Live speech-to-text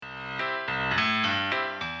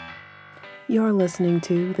You're listening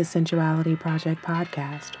to the Sensuality Project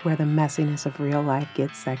podcast, where the messiness of real life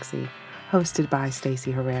gets sexy, hosted by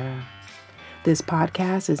Stacey Herrera. This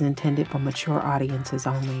podcast is intended for mature audiences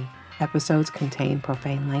only. Episodes contain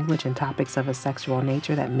profane language and topics of a sexual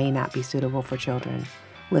nature that may not be suitable for children.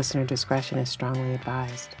 Listener discretion is strongly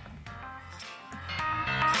advised.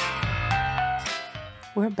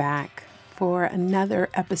 We're back for another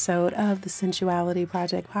episode of the Sensuality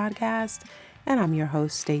Project podcast, and I'm your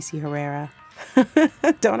host, Stacey Herrera.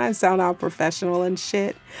 Don't I sound all professional and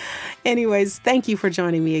shit? Anyways, thank you for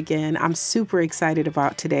joining me again. I'm super excited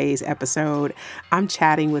about today's episode. I'm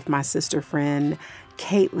chatting with my sister friend,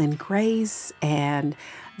 Caitlin Grace, and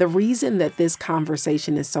the reason that this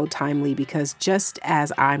conversation is so timely, because just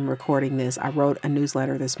as I'm recording this, I wrote a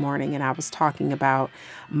newsletter this morning and I was talking about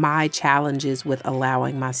my challenges with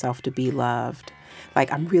allowing myself to be loved.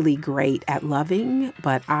 Like, I'm really great at loving,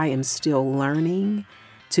 but I am still learning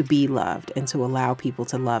to be loved and to allow people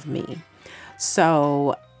to love me.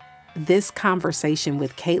 So this conversation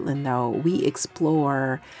with Caitlin, though, we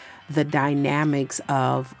explore the dynamics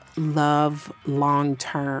of love long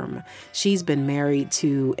term. She's been married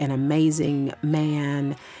to an amazing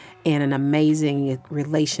man in an amazing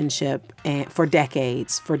relationship and for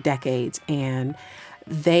decades, and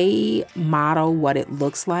they model what it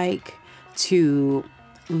looks like to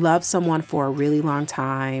love someone for a really long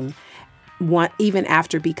time. Even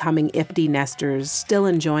after becoming empty nesters, still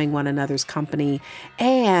enjoying one another's company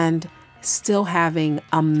and still having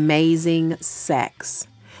amazing sex,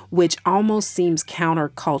 which almost seems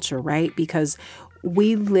counterculture, right? Because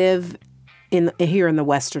we live here in the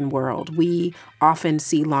Western world, we often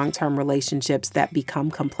see long-term relationships that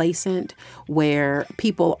become complacent, where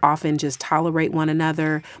people often just tolerate one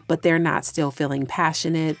another, but they're not still feeling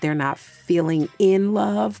passionate. They're not feeling in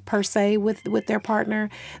love per se with their partner.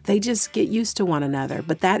 They just get used to one another.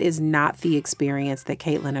 But that is not the experience that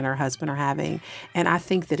Caitlin and her husband are having. And I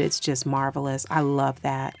think that it's just marvelous. I love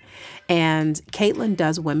that. And Caitlin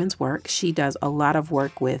does women's work. She does a lot of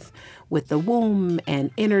work with the womb and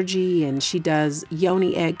energy, and she does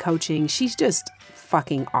yoni egg coaching. She's just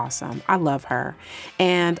fucking awesome. I love her.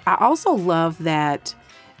 And I also love that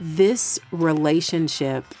this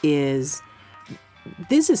relationship is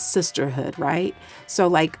sisterhood, right? So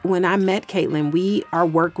like when I met Caitlin, our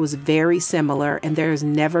work was very similar, and there's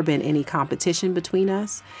never been any competition between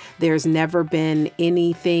us. There's never been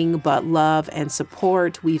anything but love and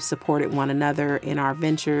support. We've supported one another in our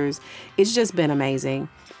ventures. It's just been amazing.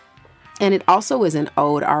 And it also is an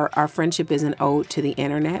ode, our friendship is an ode to the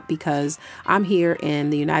internet, because I'm here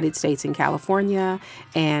in the United States in California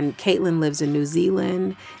and Caitlin lives in New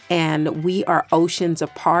Zealand, and we are oceans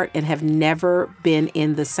apart and have never been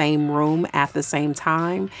in the same room at the same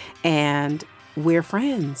time. And we're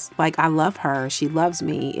friends. Like, I love her. She loves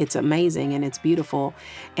me. It's amazing and it's beautiful.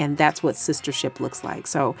 And that's what sistership looks like.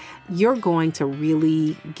 So you're going to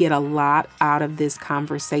really get a lot out of this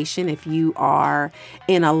conversation if you are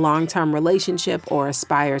in a long-term relationship or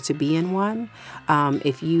aspire to be in one.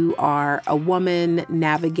 If you are a woman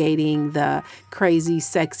navigating the crazy,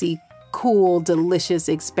 sexy, cool, delicious,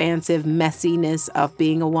 expansive messiness of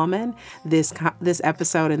being a woman, this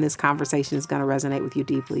episode and this conversation is going to resonate with you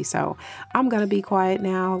deeply. So I'm going to be quiet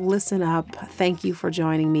now. Listen up. Thank you for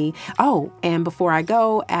joining me. Oh, and before I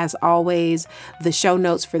go, as always, the show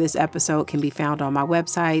notes for this episode can be found on my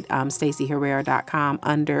website, staceyherrera.com,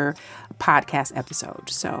 under podcast episode.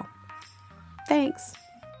 So thanks.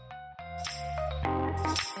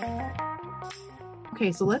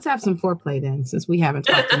 Okay, so let's have some foreplay then, since we haven't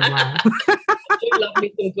talked in a while. I do love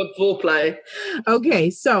me some good foreplay. Okay,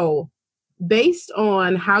 so based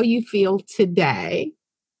on how you feel today,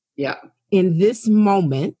 in this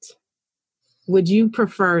moment, would you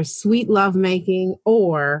prefer sweet lovemaking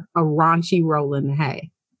or a raunchy roll in the hay?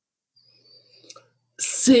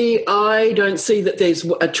 See, I don't see that there's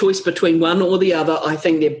a choice between one or the other. I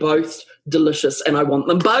think they're both delicious and I want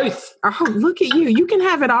them both. Oh, look at you. You can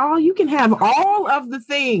have it all. You can have all of the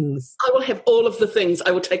things. I will have all of the things.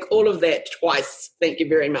 I will take all of that twice. Thank you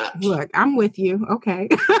very much. Look, I'm with you. Okay.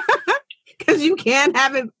 Because you can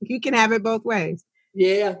have it both ways.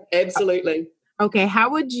 Yeah, absolutely. Okay.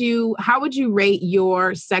 How would you rate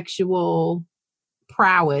your sexual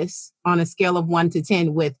prowess on a scale of 1 to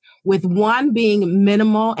 10, with 1 being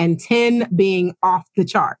minimal and 10 being off the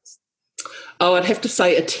charts? Oh, I'd have to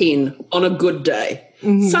say a 10 on a good day.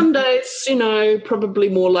 Mm-hmm. Some days, probably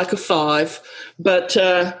more like a 5. But,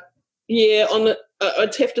 I'd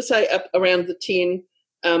have to say up around the 10.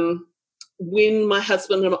 When my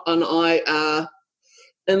husband and I are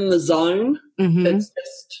in the zone,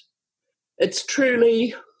 it's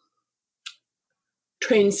truly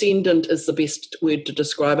transcendent is the best word to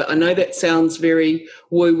describe it. I know that sounds very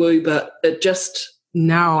woo-woo, but it just...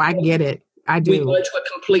 No, I get it. I do. We go to a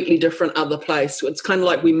completely different other place. It's kind of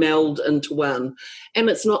like we meld into one. And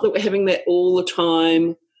it's not that we're having that all the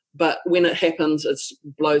time, but when it happens, it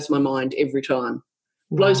blows my mind every time.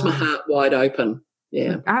 Blows my heart wide open.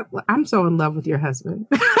 Yeah. I'm so in love with your husband.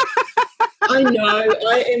 I know.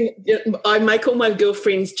 I make all my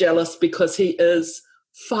girlfriends jealous because he is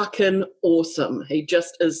fucking awesome. He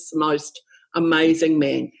just is the most amazing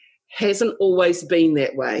man. Hasn't always been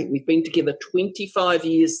that way. We've been together 25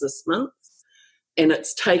 years this month, and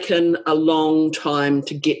it's taken a long time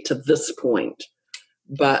to get to this point.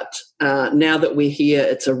 But now that we're here,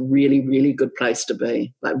 it's a really, really good place to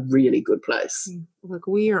be, like really good place. Look,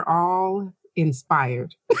 we are all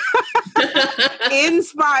inspired.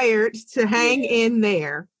 Inspired to hang in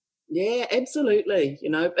there. Yeah, absolutely. You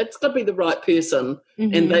know, it's got to be the right person,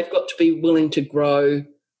 and they've got to be willing to grow.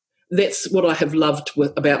 That's what I have loved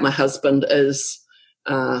about my husband is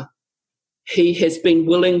he has been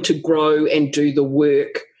willing to grow and do the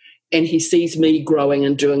work, and he sees me growing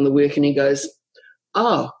and doing the work, and he goes,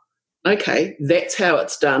 oh, okay, that's how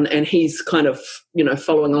it's done. And he's kind of, you know,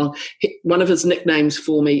 following on. One of his nicknames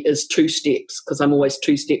for me is 2 steps because I'm always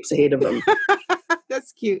 2 steps ahead of him.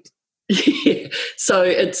 That's cute. Yeah. So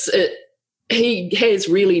he has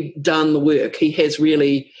really done the work. He has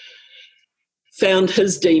really found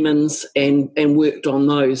his demons and worked on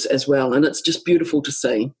those as well. And it's just beautiful to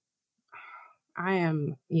see. I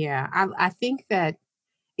think that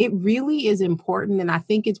it really is important. And I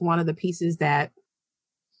think it's one of the pieces that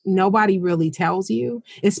nobody really tells you,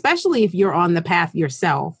 especially if you're on the path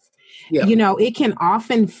yourself. Yeah. You know, it can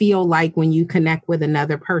often feel like when you connect with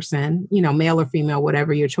another person, you know, male or female,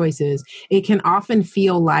 whatever your choice is, it can often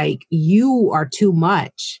feel like you are too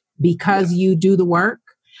much because you do the work.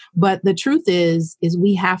 But the truth is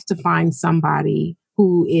we have to find somebody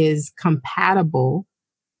who is compatible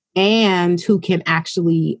and who can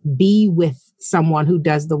actually be with someone who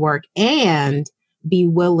does the work and be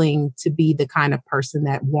willing to be the kind of person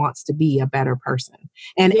that wants to be a better person.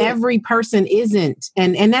 And every person isn't,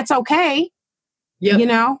 and that's okay. Yep. You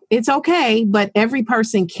know, it's okay, but every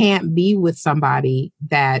person can't be with somebody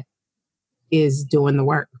that is doing the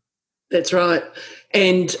work. That's right.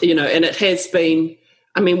 And, you know, and it has been,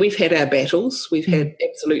 I mean, we've had our battles. We've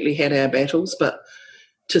absolutely had our battles, but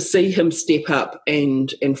to see him step up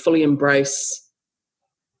and fully embrace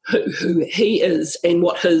who he is and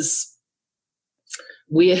where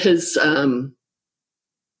his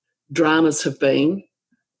dramas have been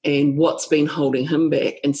and what's been holding him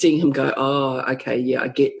back, and seeing him go, oh, okay, yeah, I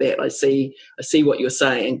get that. I see what you're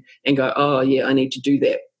saying, and go, oh, yeah, I need to do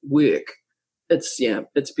that work. It's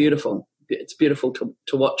beautiful. It's beautiful to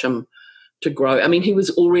watch him to grow. I mean, he was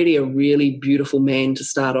already a really beautiful man to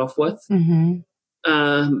start off with,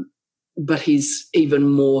 but he's even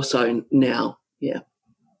more so now. Yeah,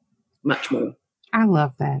 much more. I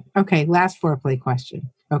love that. Okay, last foreplay question.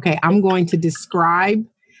 Okay, I'm going to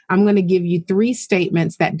give you 3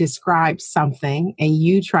 statements that describe something, and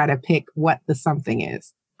you try to pick what the something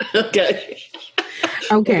is. Okay.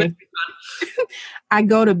 Okay. I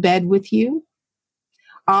go to bed with you.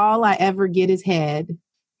 All I ever get is head,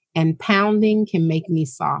 and pounding can make me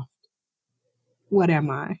soft. What am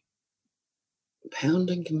I?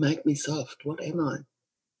 Pounding can make me soft. What am I?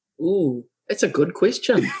 Ooh, that's a good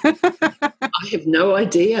question. I have no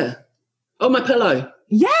idea. Oh, my pillow.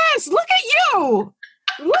 Yes, look at you.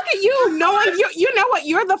 Look at you knowing you know what?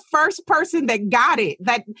 You're the first person that got it.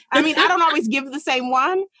 I don't always give the same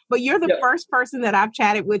one, but you're the first person that I've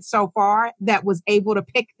chatted with so far that was able to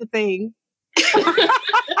pick the thing.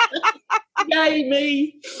 Yay,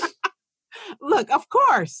 me. Look, of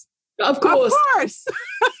course. Of course.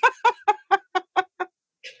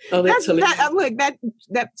 Oh, that's hilarious.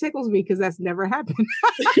 That tickles me because that's never happened.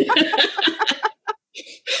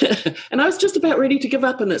 And I was just about ready to give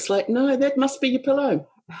up, and it's like, no, that must be your pillow.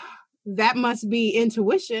 That must be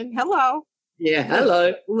intuition. Hello. Yeah,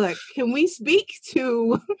 hello. Look, can we speak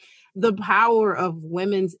to the power of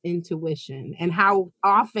women's intuition and how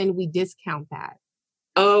often we discount that?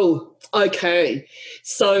 Oh, okay.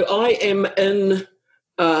 So I am in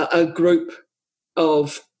a group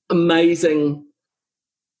of amazing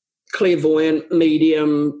clairvoyant,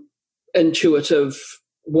 medium, intuitive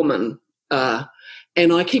women.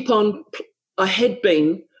 And I had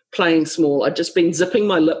been playing small. I'd just been zipping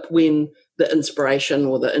my lip when the inspiration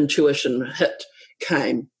or the intuition hit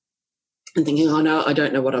came and thinking, oh, no, I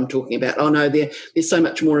don't know what I'm talking about. Oh, no, they're so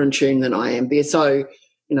much more in tune than I am. They're so,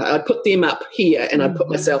 you know, I'd put them up here and I'd put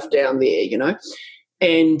myself down there, you know.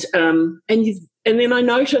 And then I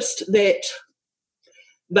noticed that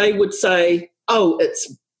they would say, oh,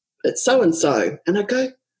 it's so-and-so. And I go,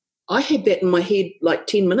 I had that in my head like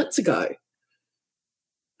 10 minutes ago.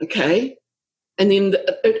 Okay. And then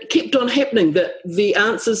it kept on happening, that the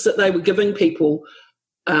answers that they were giving people,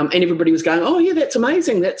 and everybody was going, oh, yeah, that's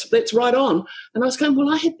amazing. That's right on. And I was going, well,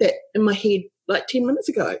 I had that in my head like 10 minutes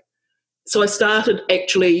ago. So I started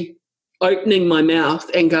actually opening my mouth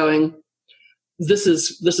and going, this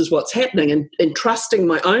is what's happening, and trusting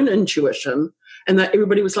my own intuition. And that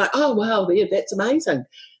everybody was like, oh, wow, yeah, that's amazing.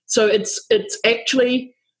 So it's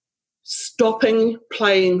actually stopping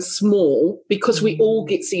playing small, because we all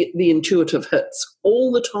get the intuitive hits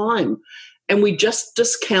all the time, and we just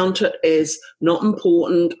discount it as not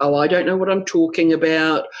important. Oh, I don't know what I'm talking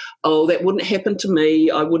about. Oh, that wouldn't happen to me.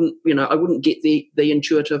 I wouldn't get the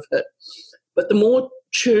intuitive hit. But the more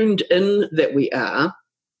tuned in that we are,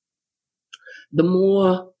 the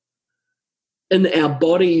more in our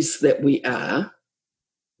bodies that we are,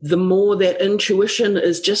 the more that intuition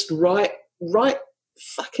is just right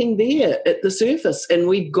fucking there at the surface, and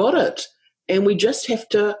we've got it, and we just have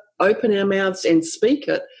to open our mouths and speak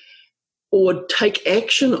it, or take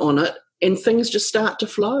action on it, and things just start to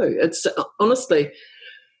flow. It's honestly,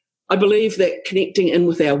 I believe that connecting in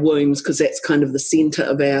with our wombs, because that's kind of the center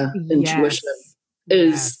of our intuition,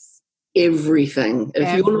 is everything.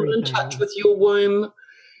 If you're not in touch with your womb,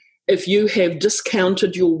 if you have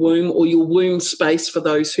discounted your womb, or your womb space, for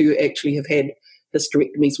those who actually have had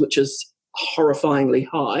hysterectomies, which is horrifyingly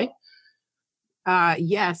high.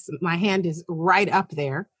 Yes, my hand is right up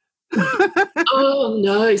there. Oh,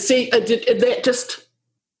 no. See,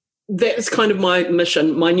 that's kind of my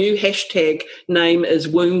mission. My new hashtag name is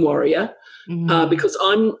Womb Warrior, because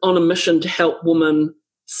I'm on a mission to help women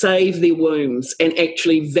save their wombs and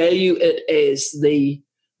actually value it as the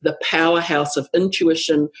powerhouse of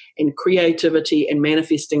intuition and creativity and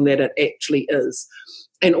manifesting that it actually is.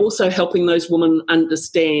 And also helping those women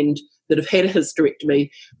understand that have had a hysterectomy,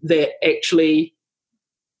 that actually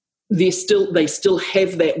they still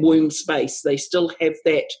have that womb space. They still have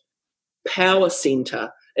that power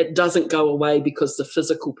center. It doesn't go away because the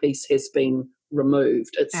physical piece has been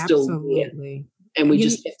removed. It's still there. And we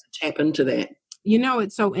just have to tap into that. You know,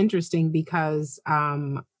 it's so interesting because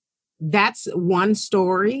that's one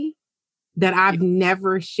story that I've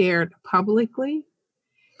never shared publicly.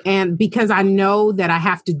 And because I know that I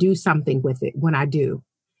have to do something with it when I do.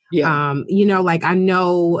 Yeah. Like I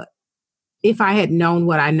know if I had known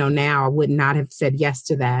what I know now, I would not have said yes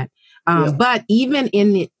to that. But even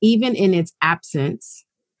in its absence,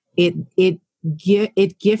 it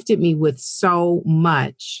gifted me with so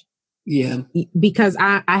much. Yeah. Because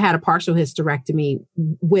I had a partial hysterectomy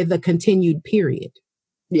with a continued period.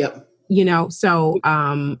 Yeah. So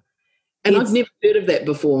and I've never heard of that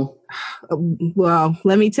before. Well,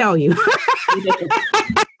 let me tell you.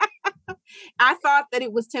 I thought that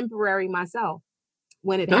it was temporary myself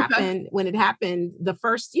when it happened. When it happened, the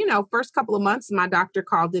first couple of months, my doctor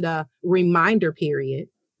called it a reminder period.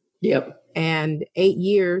 Yep. And 8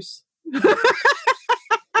 years.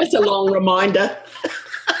 That's a long reminder.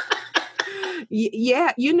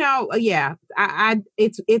 Yeah.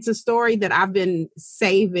 It's a story that I've been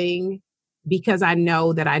saving because I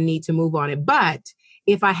know that I need to move on it. But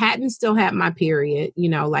if I hadn't still had my period,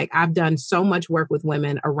 like I've done so much work with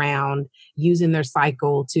women around using their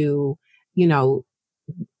cycle to,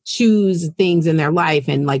 choose things in their life,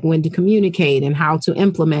 and like when to communicate and how to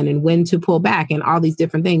implement and when to pull back and all these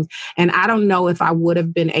different things. And I don't know if I would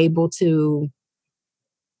have been able to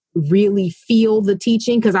really feel the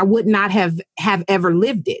teaching, because I would not have ever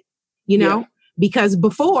lived it, because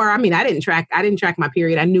before, I didn't track my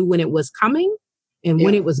period. I knew when it was coming and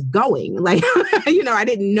when it was going, like, I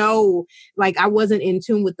didn't know, like I wasn't in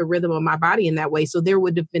tune with the rhythm of my body in that way. So there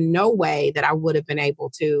would have been no way that I would have been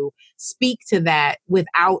able to speak to that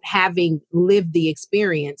without having lived the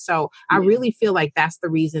experience. So I really feel like that's the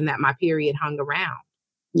reason that my period hung around.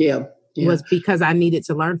 Yeah. Was because I needed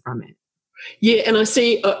to learn from it. Yeah. And I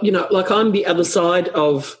see, like I'm the other side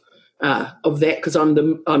of that, because I'm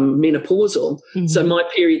menopausal. Mm-hmm. So my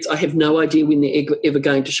periods, I have no idea when they're ever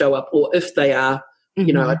going to show up, or if they are.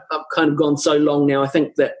 Mm-hmm. I've kind of gone so long now. I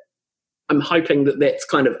think that I'm hoping that that's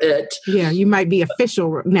kind of it. Yeah, you might be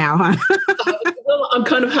official now, huh? Well, I'm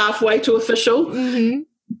kind of halfway to official. Mm-hmm.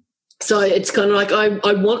 So it's kind of like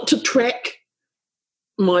I want to track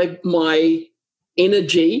my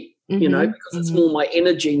energy, because it's more my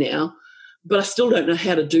energy now. But I still don't know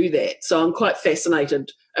how to do that. So I'm quite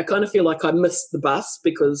fascinated. I kind of feel like I missed the bus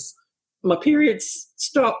because my periods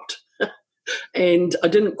stopped and I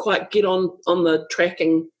didn't quite get on the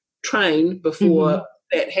tracking train before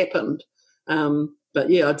that happened. But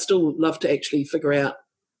yeah, I'd still love to actually figure out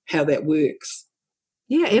how that works.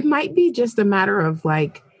 Yeah, it might be just a matter of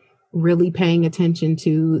like really paying attention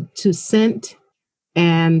to scent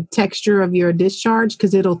and texture of your discharge,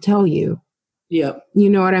 because it'll tell you. Yeah. You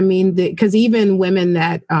know what I mean? Because even women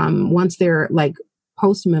that once they're like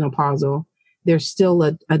postmenopausal, there's still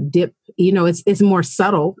a dip, you know, it's more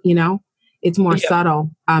subtle, you know, it's more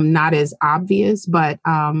subtle, not as obvious, but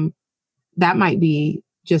that might be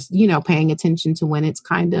just, you know, paying attention to when it's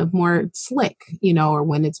kind of more slick, you know, or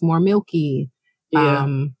when it's more milky. Yeah.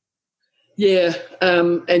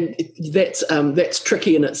 And that's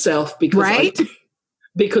tricky in itself because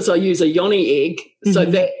because I use a yoni egg, so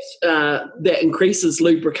that increases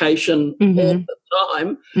lubrication all the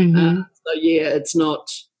time. So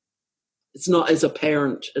it's not as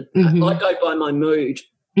apparent. I go by my mood.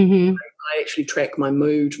 I actually track my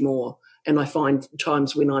mood more, and I find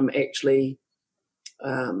times when I'm actually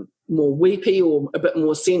more weepy or a bit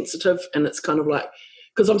more sensitive, and it's kind of like,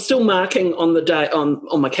 because I'm still marking on the day on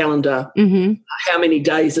my calendar how many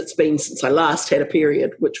days it's been since I last had a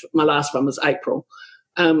period, which my last one was April.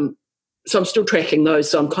 So I'm still tracking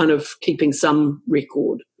those, so I'm kind of keeping some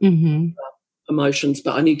record of emotions,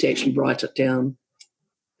 but I need to actually write it down.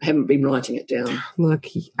 I haven't been writing it down. Look,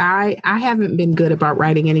 I haven't been good about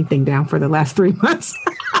writing anything down for the last 3 months.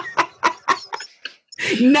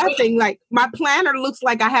 Nothing. Like my planner looks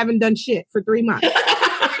like I haven't done shit for 3 months.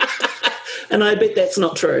 And I bet that's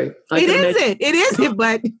not true. It isn't,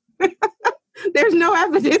 but there's no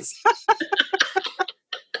evidence.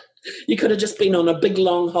 You could have just been on a big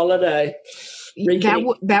long holiday.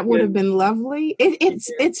 That would have been lovely.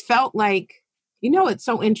 It's felt like, you know, it's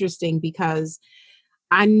so interesting because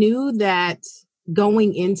I knew that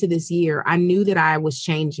going into this year, I knew that I was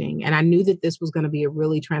changing, and I knew that this was going to be a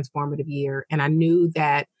really transformative year. And I knew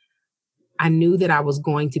that I was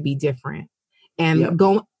going to be different. And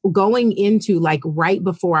going into like right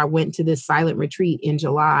before I went to this silent retreat in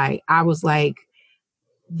July, I was like,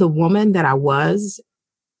 the woman that I was,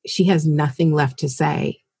 she has nothing left to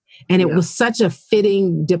say. And it was such a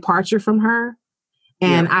fitting departure from her.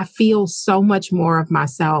 And I feel so much more of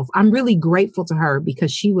myself. I'm really grateful to her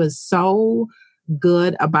because she was so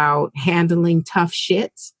good about handling tough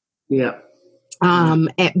shit. Yeah.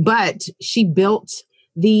 But she built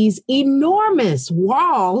these enormous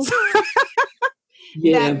walls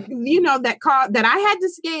that, you know, that I had to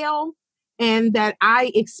scale and that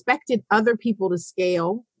I expected other people to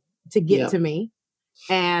scale to get to me.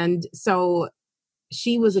 And so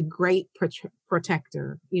she was a great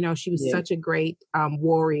protector. You know, she was such a great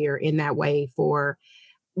warrior in that way for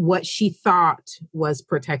what she thought was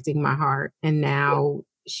protecting my heart. And now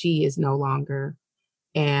she is no longer.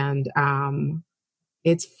 And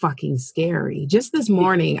it's fucking scary. Just this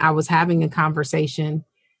morning, I was having a conversation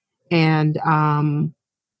and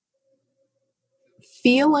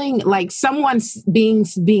feeling like someone's being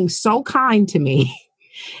so kind to me.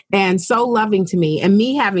 And so loving to me, and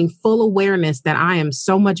me having full awareness that I am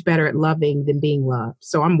so much better at loving than being loved.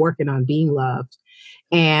 So I'm working on being loved.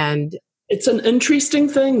 And it's an interesting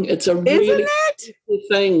thing. It's a really interesting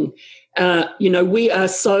thing. You know, we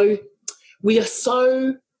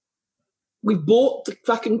bought the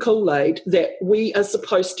fucking Kool-Aid that we are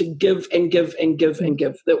supposed to give and give and give and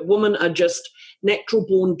give, that women are just natural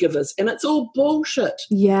born givers. And it's all bullshit.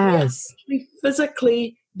 Yes. We're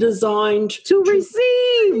physically designed to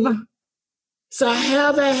receive. So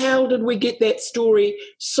how the hell did we get that story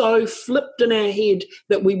so flipped in our head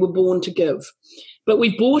that we were born to give? But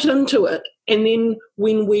we bought into it, and then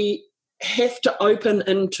when we have to open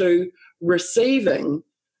into receiving,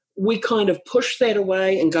 we kind of push that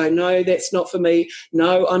away and go, no, that's not for me.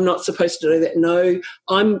 No, I'm not supposed to do that. No,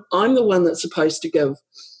 I'm the one that's supposed to give.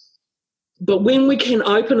 But when we can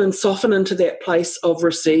open and soften into that place of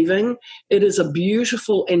receiving, it is a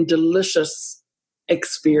beautiful and delicious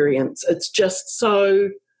experience. It's just so,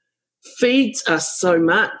 feeds us so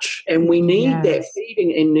much, and we need that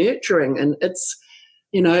feeding and nurturing. And it's,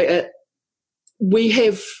 you know, we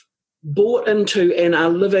have bought into and are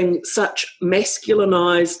living such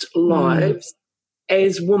masculinized lives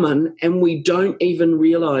as women, and we don't even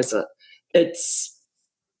realize it. It's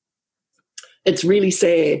really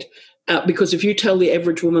sad. Because if you tell the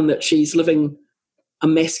average woman that she's living a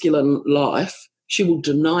masculine life, she will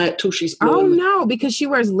deny it till she's blue. Oh, no, because she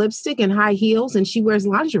wears lipstick and high heels and she wears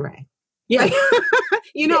lingerie. Yeah.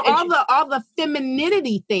 You know, all the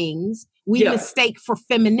femininity things we mistake for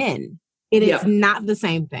feminine. It is not the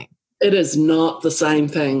same thing. It is not the same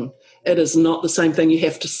thing. It is not the same thing. You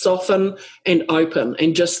have to soften and open.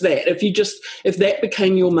 And just that, if that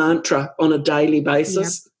became your mantra on a daily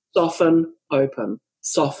basis, soften, open.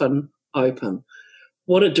 Soften, open.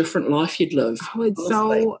 what a different life you'd live. Oh, it's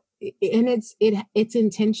honestly. And it's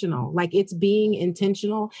intentional. Like, it's being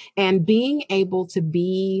intentional and being able to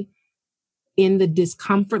be in the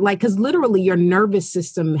discomfort, like, because literally your nervous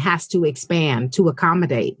system has to expand to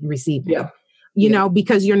accommodate receiving. Yeah. You know,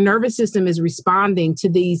 because your nervous system is responding to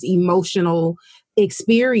these emotional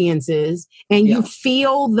experiences, and you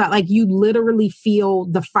feel that, like, you literally feel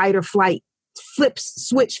the fight or flight flip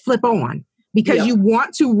on, because you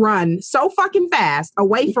want to run so fucking fast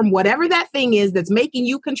away from whatever that thing is that's making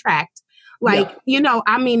you contract. Like, you know,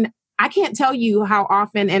 I mean, I can't tell you how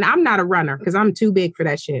often, and I'm not a runner because I'm too big for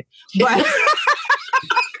that shit. But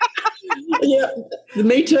yeah,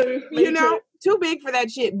 me too. You know, too big for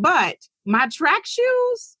that shit. But my track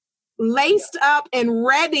shoes laced up and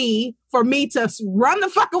ready for me to run the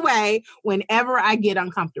fuck away whenever I get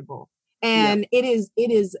uncomfortable. And it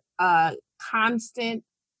is a constant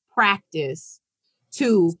practice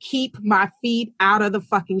to keep my feet out of the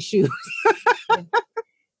fucking shoes.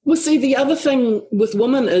 Well, see, the other thing with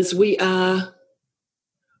women is we are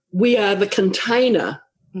the container.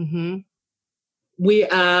 Mm-hmm. We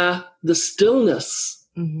are the stillness.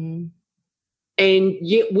 Mm-hmm. And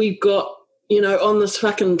yet we've got, you know, on this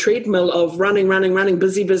fucking treadmill of running,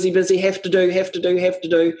 busy, have to do,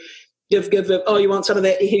 give. Oh, you want some of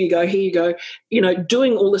that? Here you go. You know,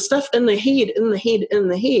 doing all the stuff in the head.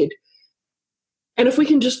 And if we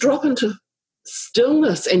can just drop into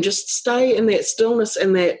stillness and just stay in that stillness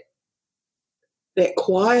and that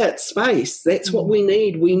quiet space, that's what we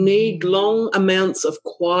need. We need long amounts of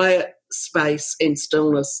quiet space and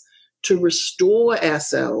stillness to restore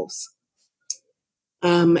ourselves.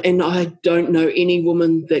 And I don't know any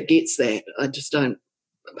woman that gets that. I just don't,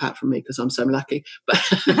 apart from me, because I'm so lucky. But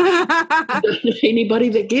I don't know anybody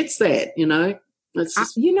that gets that, you know. It's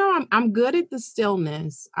just, you know, I'm good at the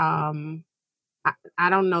stillness. I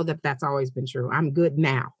don't know that that's always been true. I'm good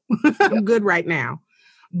now. I'm good right now.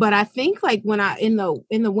 But I think, like, when in the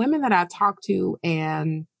women that I talk to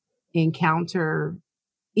and encounter,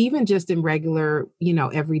 even just in regular, you know,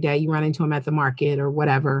 every day you run into them at the market or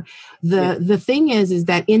whatever, the thing is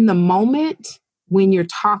that in the moment when you're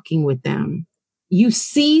talking with them, you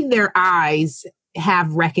see their eyes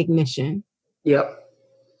have recognition. Yep.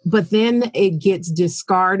 But then it gets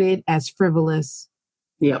discarded as frivolous.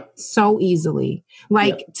 Yep. So easily.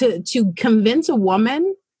 Like, to convince a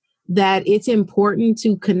woman that it's important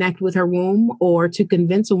to connect with her womb, or to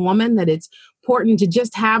convince a woman that it's important to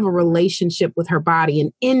just have a relationship with her body,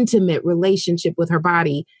 an intimate relationship with her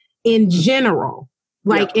body in general.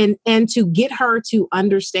 Like, and to get her to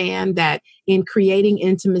understand that in creating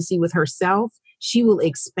intimacy with herself, she will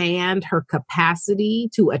expand her capacity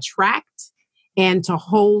to attract and to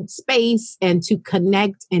hold space and to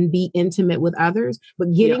connect and be intimate with others.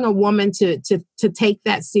 But getting a woman to take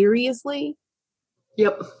that seriously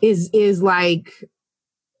is like,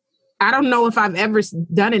 I don't know if I've ever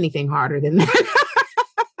done anything harder than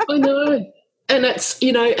that. I know. And it's,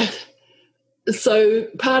 you know, so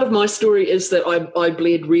part of my story is that I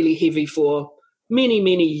bled really heavy for many,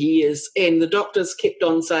 many years. And the doctors kept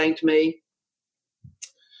on saying to me,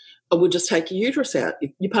 oh, we'll just take your uterus out.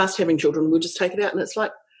 You're past having children, we'll just take it out. And it's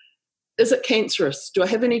like, is it cancerous? Do I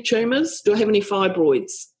have any tumours? Do I have any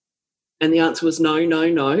fibroids? And the answer was no.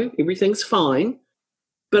 Everything's fine.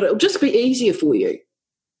 But it'll just be easier for you.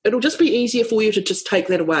 It'll just be easier for you to just take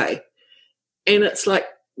that away. And it's like,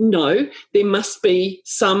 no, there must be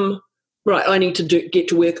some, right, I need to get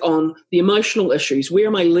to work on the emotional issues. Where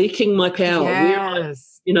am I leaking my power?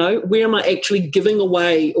 Yes. Where am I actually giving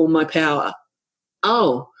away all my power?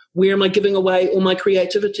 Oh, where am I giving away all my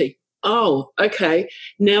creativity? Oh, okay.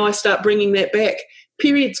 Now I start bringing that back.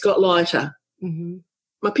 Periods got lighter. Mm-hmm.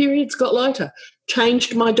 My periods got lighter.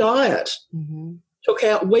 Changed my diet. Mm-hmm. Took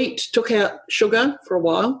out wheat, took out sugar for a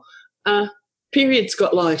while. Periods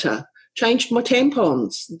got lighter. Changed my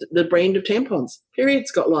tampons, the brand of tampons.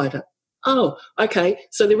 Periods got lighter. Oh, okay.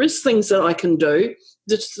 So there is things that I can do.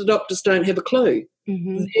 Just the doctors don't have a clue.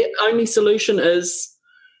 Mm-hmm. The only solution is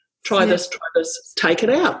try this, take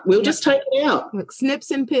it out. We'll just take it out. Look,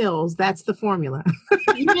 snips and pills, that's the formula.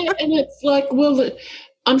 Yeah, and it's like, well,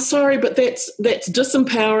 I'm sorry, but that's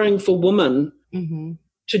disempowering for women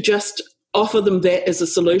to just offer them that as a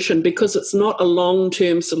solution, because it's not a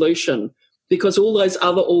long-term solution, because all those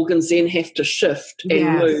other organs then have to shift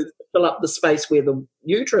and move to fill up the space where the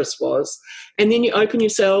uterus was. And then you open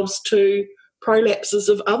yourselves to prolapses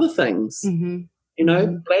of other things,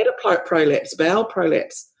 bladder prolapse, bowel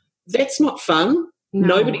prolapse. That's not fun.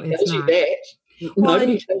 No, Nobody tells you that.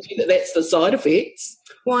 Nobody tells you that that's the side effects.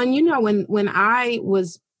 Well, and when I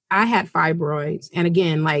was I had fibroids. And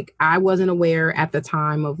again, like I wasn't aware at the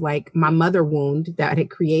time of like my mother wound that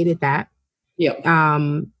had created that. Yep.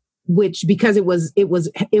 Which because it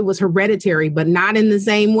was hereditary, but not in the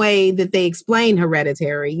same way that they explain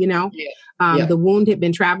hereditary, you know. Yeah. The wound had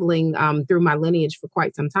been traveling through my lineage for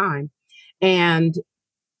quite some time. And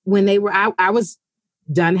when they were, I was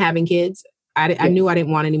done having kids. I knew I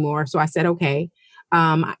didn't want any more. So I said, okay.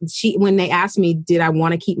 When they asked me, did I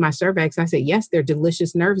want to keep my cervix? I said, yes, there are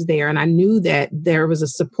delicious nerves there. And I knew that there was a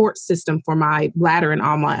support system for my bladder and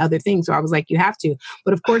all my other things. So I was like, you have to.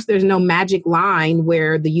 But of course, there's no magic line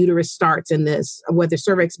where the uterus starts and where the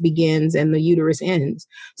cervix begins and the uterus ends.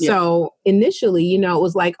 Yeah. So initially, you know, it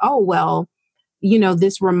was like, oh, well, you know,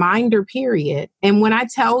 this reminder period. And when I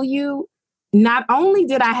tell you, not only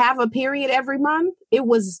did I have a period every month, it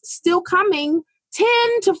was still coming 10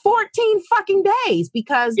 to 14 fucking days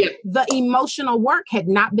because the emotional work had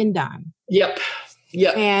not been done. Yep.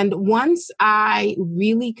 And once I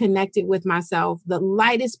really connected with myself, the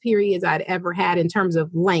lightest periods I'd ever had in terms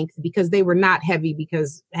of length, because they were not heavy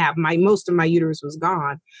because most of my uterus was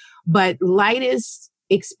gone, but lightest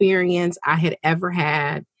experience I had ever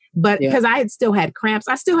had. But because I had still had cramps,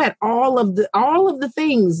 I still had all of the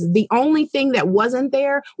things. The only thing that wasn't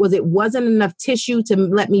there was it wasn't enough tissue to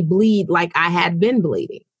let me bleed like I had been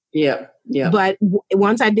bleeding. Yeah. But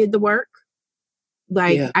once I did the work,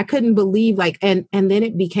 I couldn't believe and then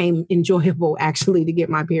it became enjoyable actually to get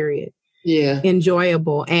my period. Yeah.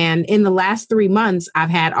 Enjoyable. And in the last 3 months, I've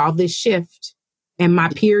had all this shift and my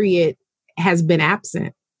period has been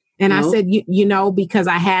absent. And I said, you know, because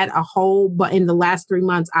I had but in the last 3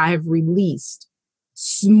 months, I have released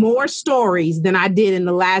more stories than I did in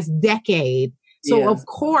the last decade. So of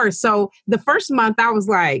course, the first month I was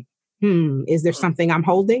like, is there something I'm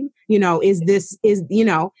holding? You know,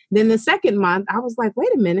 then the second month I was like,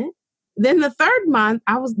 wait a minute. Then the third month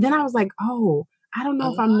I was like, oh, I don't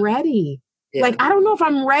know if I'm ready. Yeah. Like, I don't know if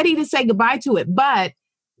I'm ready to say goodbye to it, but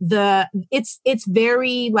it's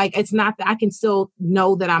very it's not that I can still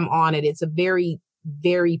know that I'm on it. It's a very,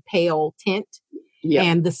 very pale tint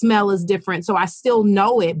and the smell is different. So I still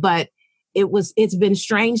know it, but it's been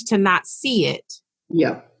strange to not see it.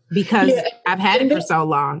 Yeah. Because I've had it for so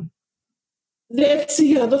long. That's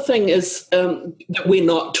the other thing is that we're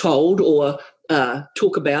not told or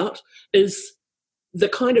talk about is the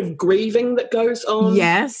kind of grieving that goes on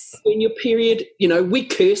in your period. You know, we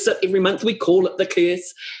curse it every month. We call it the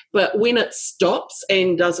curse. But when it stops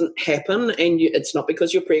and doesn't happen, and it's not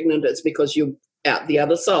because you're pregnant, it's because you're out the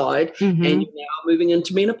other side and you're now moving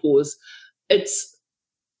into menopause, it's,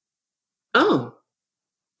 I'm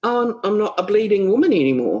not a bleeding woman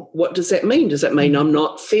anymore. What does that mean? Does that mean I'm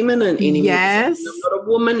not feminine anymore? Yes. I'm not a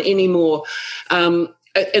woman anymore. And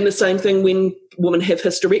the same thing when women have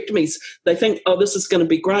hysterectomies. They think, oh, this is going to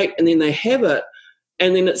be great, and then they have it,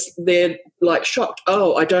 and then they're like shocked,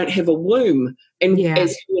 oh, I don't have a womb. And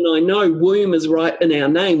as you and I know, womb is right in our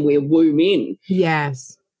name. We're womb in.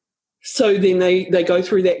 Yes. So then they go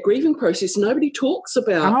through that grieving process. Nobody talks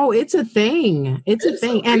about. Oh, it's a thing. It's a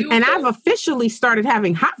thing. And I've officially started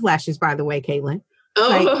having hot flashes, by the way, Caitlin.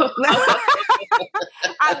 Oh.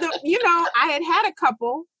 I had a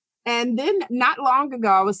couple. And then not long ago,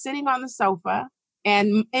 I was sitting on the sofa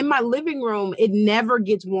and in my living room, it never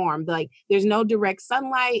gets warm. Like there's no direct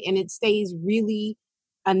sunlight and it stays really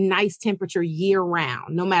a nice temperature year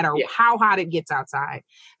round, no matter how hot it gets outside.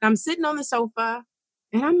 And I'm sitting on the sofa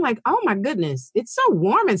and I'm like, oh my goodness, it's so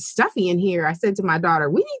warm and stuffy in here. I said to my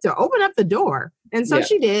daughter, we need to open up the door. And so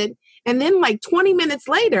she did. And then 20 minutes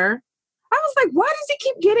later, I was like, why does it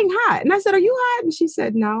keep getting hot? And I said, are you hot? And she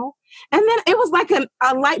said, no. And then it was like a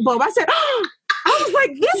light bulb. I said, oh, I was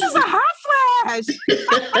like, this is a hot flash.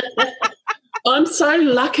 I'm so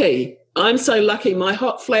lucky. My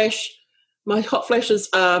hot flashes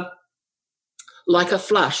are like a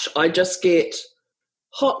flush. I just get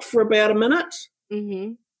hot for about a minute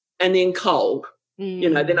and then cold. You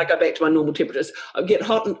know, then I go back to my normal temperatures. I get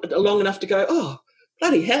hot long enough to go, oh,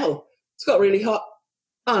 bloody hell, it's got really hot.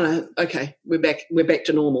 Oh no, okay, we're back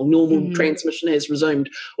to normal. Normal transmission has resumed.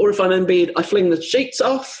 Or if I'm in bed, I fling the sheets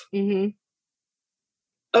off.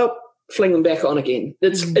 Oh, fling them back on again.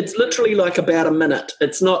 It's literally like about a minute.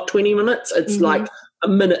 It's not 20 minutes. It's like a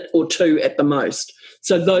minute or two at the most.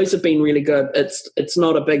 So those have been really good. It's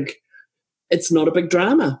not a big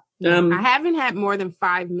drama. I haven't had more than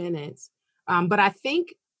 5 minutes, but I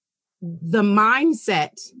think the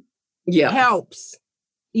mindset helps.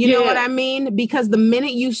 You know what I mean? Because the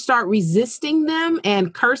minute you start resisting them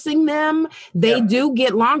and cursing them, they do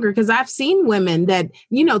get longer. Because I've seen women that,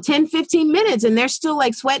 10, 15 minutes and they're still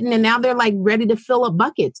like sweating and now they're like ready to fill up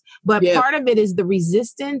buckets. But part of it is the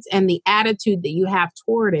resistance and the attitude that you have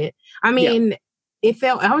toward it. I mean,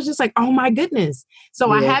 I was just like, oh my goodness.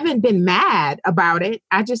 So I haven't been mad about it.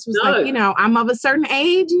 I just was like, I'm of a certain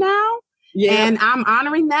age now. Yeah. And I'm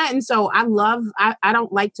honoring that. And so I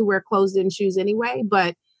don't like to wear closed-in shoes anyway,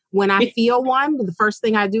 but when I feel one, the first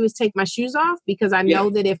thing I do is take my shoes off because I know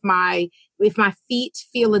that if my feet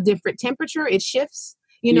feel a different temperature, it shifts,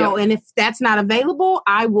 and if that's not available,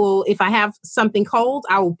 I will, if I have something cold,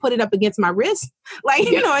 I will put it up against my wrist. Like,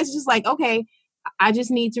 it's just like, okay, I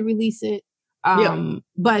just need to release it.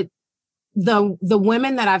 But the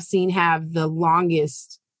women that I've seen have the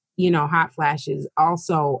longest, hot flashes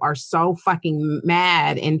also are so fucking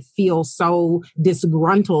mad and feel so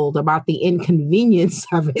disgruntled about the inconvenience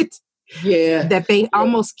of it. Yeah. That they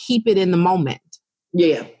almost keep it in the moment.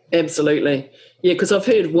 Yeah, absolutely. Yeah, because I've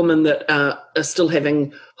heard women that are still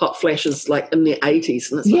having hot flashes like in their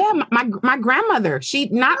 80s. And it's my grandmother, she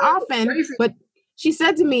not often, crazy. But she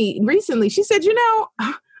said to me recently, she said,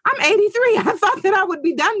 I'm 83. I thought that I would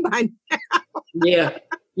be done by now. Yeah.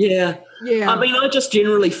 I mean, I just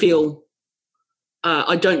generally feel,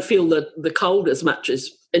 I don't feel the cold as much as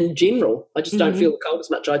in general. I just don't feel the cold as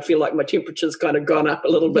much. I'd feel like my temperature's kind of gone up a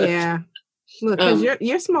little bit. Yeah. Look, because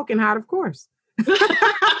you're smoking hot, of course. Of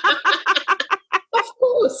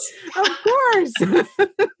course. Of course.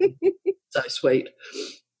 So sweet.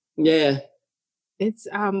 Yeah. It's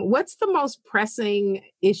what's the most pressing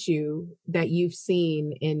issue that you've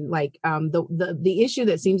seen in like the issue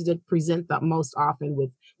that seems to present the most often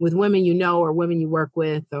with women or women you work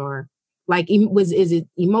with, or like is it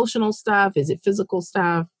emotional stuff? Is it physical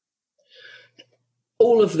stuff?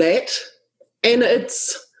 All of that. And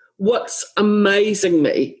it's what's amazing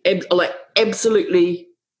me, like absolutely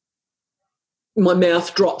my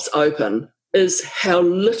mouth drops open, is how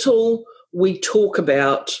little we talk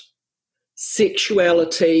about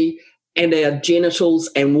sexuality and our genitals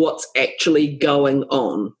and what's actually going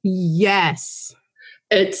on. Yes.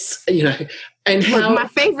 It's, and how... Look, my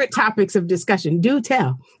favorite topics of discussion, do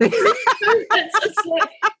tell. it's like,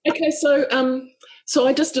 okay, so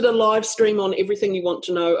I just did a live stream on everything you want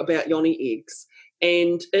to know about yoni eggs,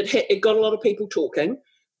 and it got a lot of people talking,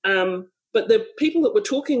 but the people that were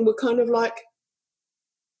talking were kind of like,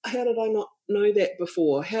 how did I not know that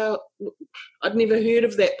before? I'd never heard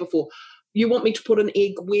of that before. You want me to put an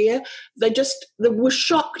egg where? They were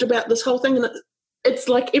shocked about this whole thing. And it's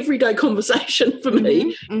like everyday conversation for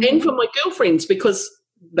me and for my girlfriends, because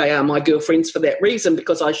they are my girlfriends for that reason,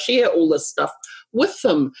 because I share all this stuff with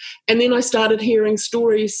them. And then I started hearing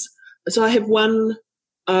stories. So I have one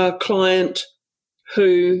client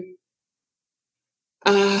who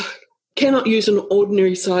cannot use an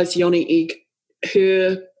ordinary size yoni egg.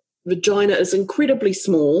 Her vagina is incredibly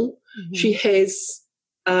small. She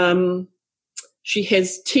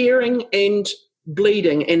has tearing and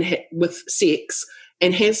bleeding and with sex,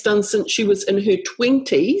 and has done since she was in her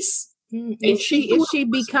 20s. And is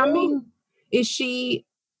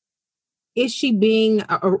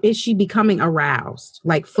she becoming aroused,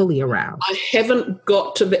 like fully aroused? I haven't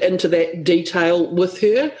got into that detail with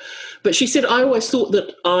her, but she said, I always thought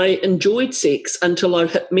that I enjoyed sex until I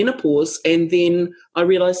hit menopause, and then I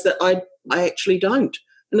realized that I actually don't.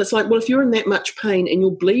 And it's like, well, if you're in that much pain and you're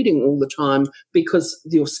bleeding all the time because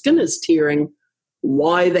your skin is tearing,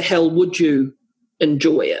 why the hell would you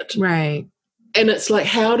enjoy it? Right. And it's like,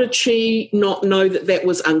 how did she not know that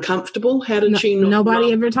was uncomfortable? How did she not?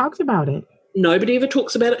 Nobody ever talks about it. Nobody ever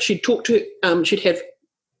talks about it. She'd talk to, she'd have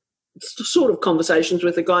sort of conversations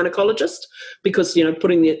with a gynecologist because,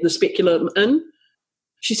 putting the speculum in.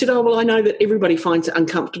 She said, oh, well, I know that everybody finds it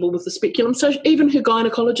uncomfortable with the speculum. So even her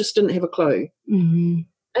gynecologist didn't have a clue.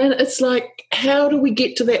 And it's like, how do we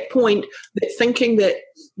get to that point that thinking that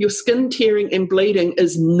your skin tearing and bleeding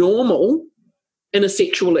is normal in a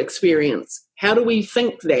sexual experience? How do we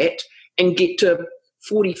think that and get to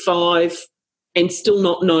 45 and still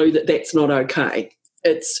not know that that's not okay?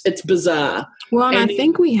 It's bizarre. Well, and I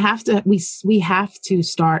think we have to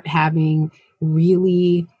start having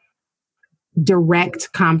really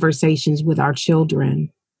direct conversations with our children.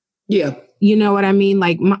 Yeah. You know what I mean?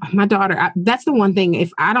 Like my daughter, that's the one thing,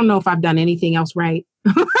 if I don't know if I've done anything else right,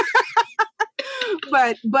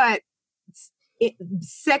 but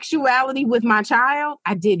sexuality with my child,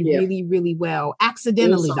 I did really, really well.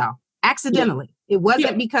 Accidentally, though. Accidentally. Yeah. It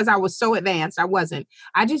wasn't because I was so advanced. I wasn't.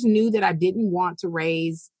 I just knew that I didn't want to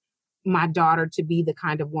raise my daughter to be the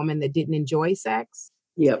kind of woman that didn't enjoy sex.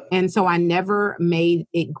 Yep. And so I never made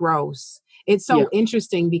it gross. It's so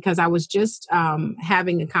interesting because I was just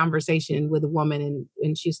having a conversation with a woman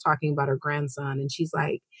and she's talking about her grandson. And she's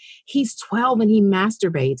like, he's 12 and he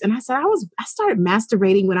masturbates. And I said, I started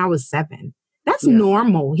masturbating when I was 7. That's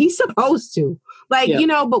normal. He's supposed to.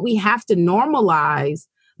 But we have to normalize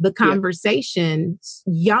the conversation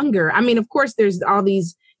younger. I mean, of course, there's all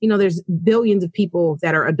these, there's billions of people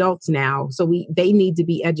that are adults now. So they need to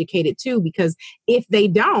be educated too, because if they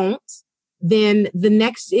don't, then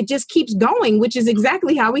it just keeps going, which is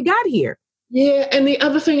exactly how we got here. Yeah. And the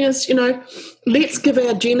other thing is, let's give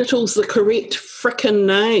our genitals the correct frickin'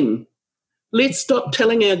 name. Let's stop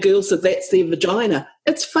telling our girls that that's their vagina.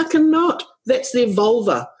 It's fucking not. That's their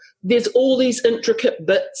vulva. There's all these intricate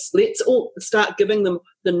bits. Let's all start giving them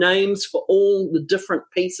the names for all the different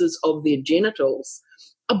pieces of their genitals.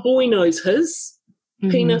 A boy knows his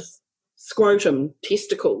penis, scrotum,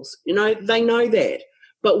 testicles. They know that.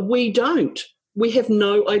 But we don't. We have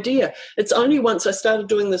no idea. It's only once I started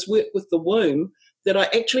doing this work with the womb that I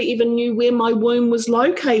actually even knew where my womb was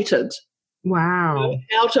located. Wow.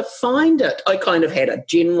 How to find it. I kind of had a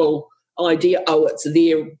general idea. Oh, it's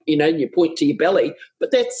there, you point to your belly.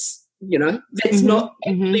 But that's not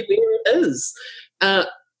actually where it is. And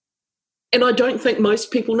I don't think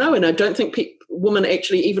most people know, and I don't think women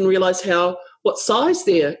actually even realise what size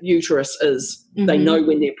their uterus is. They know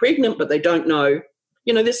when they're pregnant, but they don't know.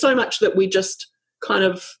 There's so much that we just kind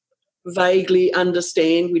of vaguely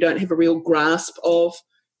understand. We don't have a real grasp of.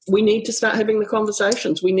 We need to start having the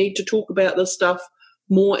conversations. We need to talk about this stuff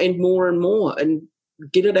more and more and more and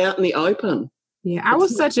get it out in the open. Yeah, I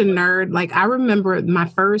was such a nerd. Like, I remember my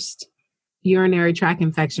first urinary tract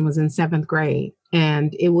infection was in 7th grade.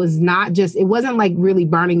 And it wasn't like really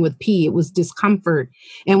burning with pee. It was discomfort.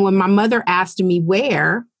 And when my mother asked me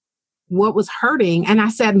what was hurting, and I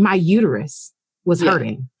said my uterus was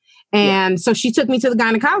hurting. And so she took me to the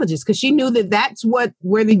gynecologist because she knew that's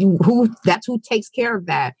who takes care of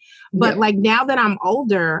that. But like, now that I'm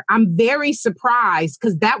older, I'm very surprised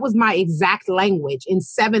because that was my exact language in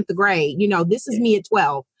 7th grade. This is me at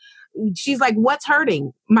 12. She's like, what's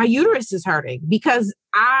hurting? My uterus is hurting, because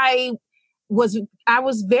I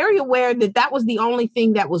was very aware that was the only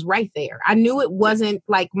thing that was right there. I knew it wasn't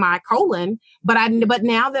like my colon, but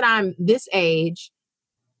now that I'm this age,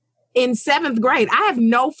 in 7th grade, I have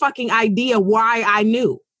no fucking idea why I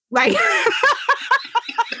knew. Like,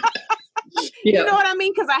 you know what I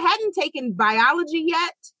mean? Because I hadn't taken biology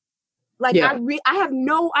yet. Like, I have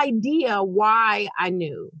no idea why I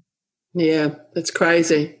knew. Yeah, it's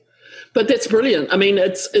crazy. But that's brilliant. I mean,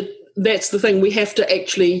 that's the thing. We have to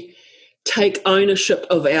actually take ownership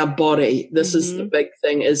of our body. This is the big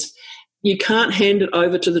thing, is you can't hand it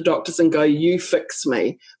over to the doctors and go, you fix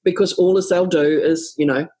me, because all as they'll do is,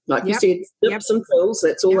 like you said, dips and pills.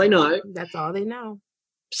 That's all they know. That's all they know.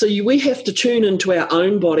 So we have to tune into our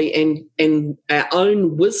own body and our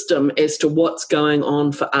own wisdom as to what's going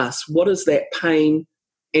on for us. What is that pain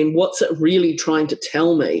and what's it really trying to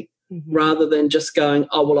tell me, rather than just going,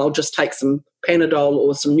 oh, well, I'll just take some Panadol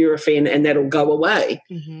or some Nurofen and that'll go away.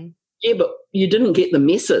 Yeah, but you didn't get the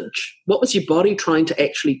message. What was your body trying to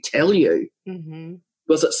actually tell you?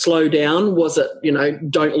 Was it slow down? Was it,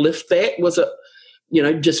 don't lift that? Was it,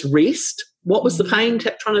 just rest? What was the pain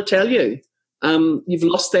trying to tell you? You've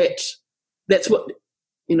lost that. That's what,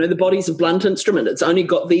 the body's a blunt instrument. It's only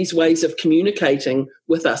got these ways of communicating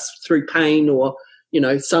with us through pain or,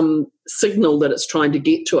 some signal that it's trying to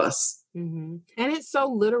get to us. And it's so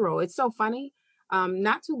literal. It's so funny.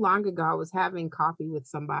 Not too long ago, I was having coffee with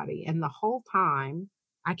somebody, and the whole time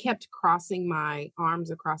I kept crossing my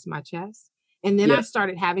arms across my chest. And then I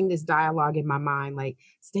started having this dialogue in my mind, like,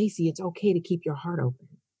 Stacey, it's okay to keep your heart open.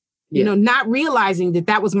 Not realizing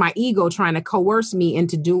that was my ego trying to coerce me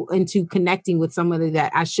into connecting with somebody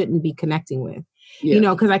that I shouldn't be connecting with,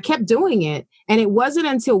 because I kept doing it. And it wasn't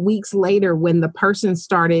until weeks later when the person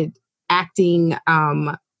started acting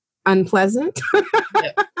unpleasant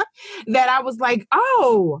that I was like,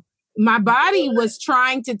 oh, my body was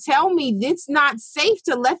trying to tell me it's not safe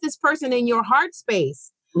to let this person in your heart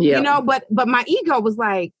space. But my ego was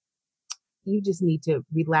like, you just need to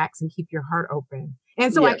relax and keep your heart open.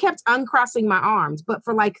 And so I kept uncrossing my arms, but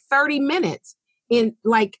for like 30 minutes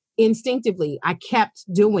instinctively, I kept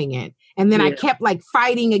doing it. And then I kept like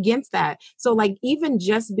fighting against that. So like, even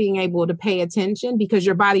just being able to pay attention, because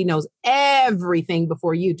your body knows everything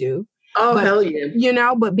before you do. Oh, hell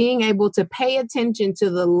yeah. But being able to pay attention to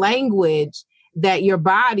the language that your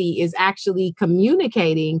body is actually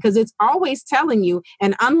communicating, because it's always telling you.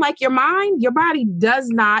 And unlike your mind, your body does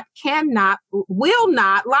not, cannot, will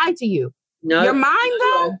not lie to you. No. Your mind,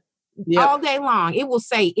 though, all day long. It will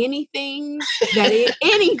say anything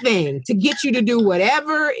anything to get you to do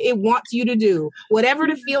whatever it wants you to do, whatever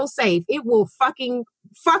to feel safe. It will fucking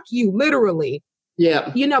fuck you, literally.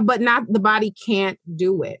 Yeah. But not the body can't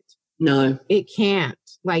do it. No. It can't.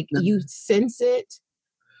 Like, you sense it.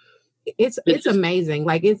 It's amazing.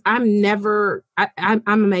 Like, I'm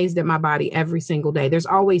amazed at my body every single day. There's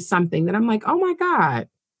always something that I'm like, oh my God,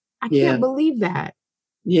 I can't believe that.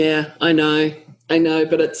 Yeah, I know.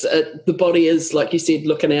 But it's the body is, like you said,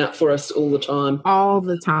 looking out for us all the time. All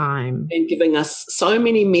the time. And giving us so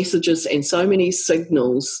many messages and so many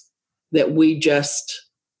signals that we just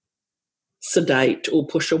sedate or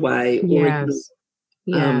push away or ignore.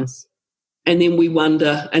 Yes. And then we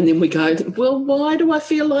wonder, and then we go, well, why do I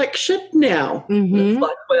feel like shit now? It's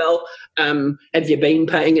like, well, have you been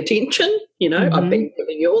paying attention? I've been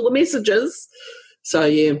giving you all the messages. So,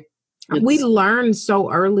 yeah. We learn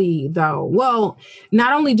so early, though. Well,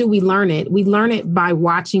 not only do we learn it by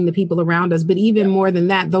watching the people around us, but even more than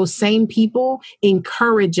that, those same people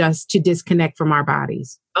encourage us to disconnect from our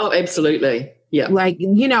bodies. Oh, absolutely. Yeah. Like,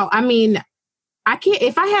 I can't,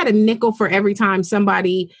 if I had a nickel for every time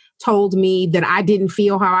somebody told me that I didn't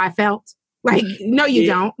feel how I felt, like, no, you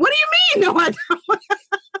don't. What do you mean? No, I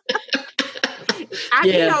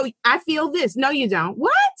don't. I feel this. No, you don't.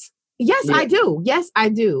 What? Yes, I do. Yes, I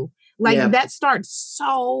do. Like, that starts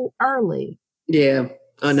so early. Yeah,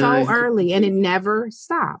 I know. So early, and it never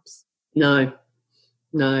stops. No.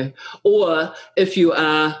 Or if you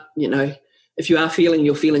are, feeling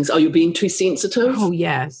your feelings, you're being too sensitive. Oh,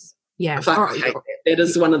 yes. Yes. I hate that. That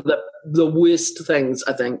is one of the worst things,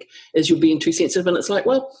 I think, is you're being too sensitive. And it's like,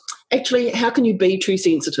 well, actually, how can you be too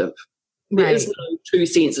sensitive? There is no too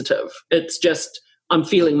sensitive. It's just, I'm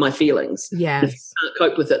feeling my feelings. Yes. If you can't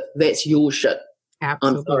cope with it, that's your shit.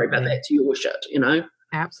 Absolutely. I'm sorry, but that's your shit,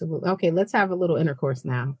 Absolutely. Okay, let's have a little intercourse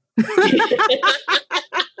now.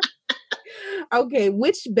 Okay,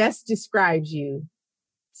 which best describes you?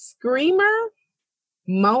 Screamer,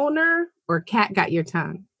 moaner, or cat got your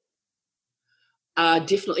tongue?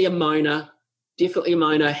 Definitely a moaner.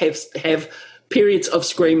 Have periods of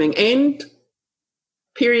screaming and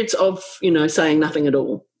periods of, saying nothing at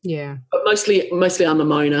all. Yeah. But mostly I'm a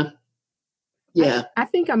moaner. Yeah. I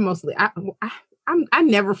think I'm mostly, I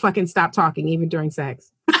never fucking stop talking, even during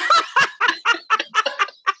sex.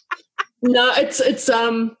 No, it's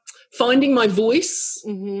finding my voice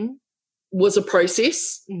was a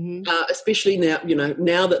process, especially now,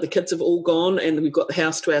 now that the kids have all gone and we've got the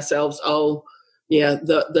house to ourselves. Oh, yeah,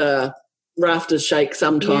 the rafters shake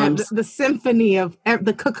sometimes. Yeah, the symphony of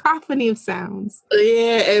the cacophony of sounds.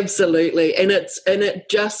 Yeah, absolutely. And it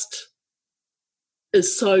just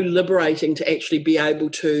is so liberating to actually be able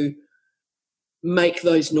to make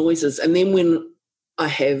those noises. And then when I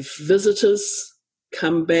have visitors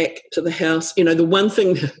come back to the house, the one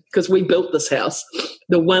thing, because we built this house,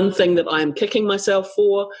 the one thing that I am kicking myself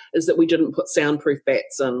for is that we didn't put soundproof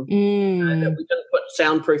bats in. That we didn't put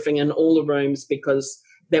soundproofing in all the rooms, because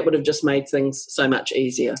that would have just made things so much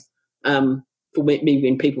easier for me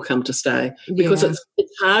when people come to stay. Because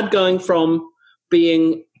it's hard going from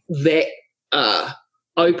being that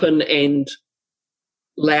open and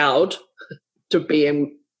loud to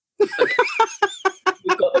being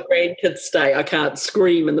you've got the grandkids stay. I can't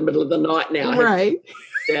scream in the middle of the night now. Right.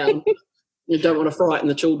 Down. You don't want to frighten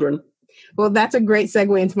the children. Well, that's a great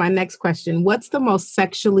segue into my next question. What's the most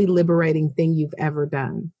sexually liberating thing you've ever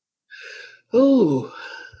done? Oh,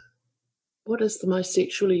 what is the most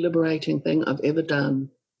sexually liberating thing I've ever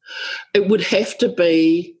done? It would have to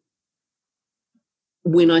be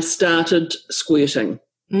when I started squirting.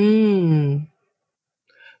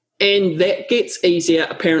 And that gets easier,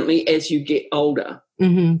 apparently, as you get older.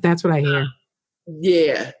 That's what I hear.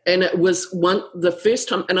 Yeah, and it was the first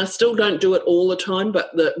time, and I still don't do it all the time,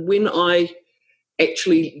 but when I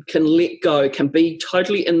actually can let go, can be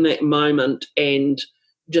totally in that moment and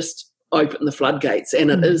just open the floodgates,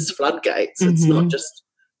 and it is floodgates. It's not just,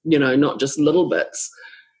 not just little bits.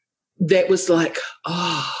 That was like,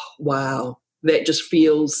 oh, wow, that just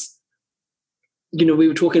feels... we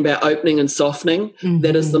were talking about opening and softening.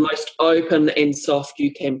 That is the most open and soft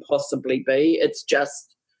you can possibly be. It's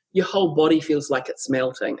just, your whole body feels like it's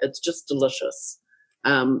melting. It's just delicious.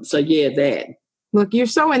 So yeah, that. Look, you're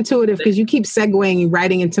so intuitive because you keep segueing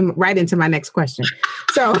right into my next question.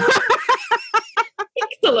 So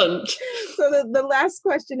excellent. So the last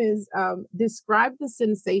question is, describe the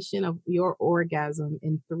sensation of your orgasm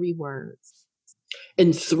in 3 words.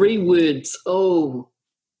 In 3 words. Oh,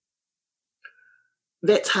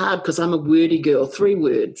 that's hard because I'm a wordy girl. 3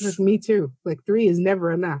 words. Like, me too. Like 3 is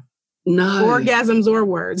never enough. No. Orgasms or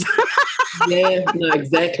words. Yeah, no,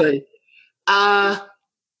 exactly.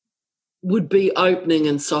 Would be opening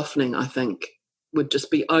and softening, I think. Would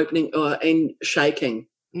just be opening and shaking.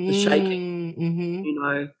 The shaking, you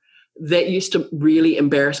know, that used to really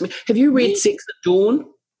embarrass me. Have you read Sex at Dawn?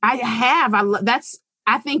 I have.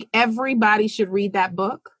 I think everybody should read that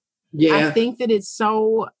book. Yeah. I think that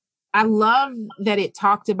I love that it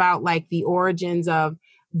talked about like the origins of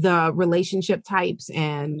the relationship types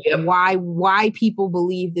and why people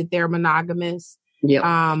believe that they're monogamous.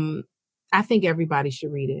 Yeah. I think everybody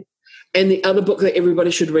should read it. And the other book that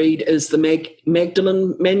everybody should read is the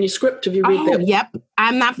Magdalene Manuscript. Have you read that? Yep.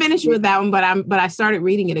 I'm not finished with that one, but I started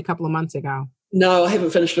reading it a couple of months ago. No, I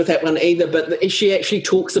haven't finished with that one either, but she actually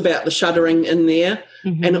talks about the shuddering in there.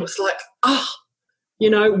 And it was like, you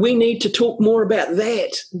know, we need to talk more about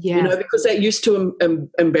that, you know, because that used to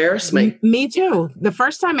embarrass me. Me too. The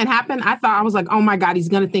first time it happened, I was like, oh my God, he's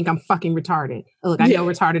going to think I'm fucking retarded. Look, I know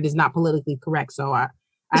retarded is not politically correct. So I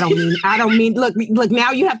don't mean, look,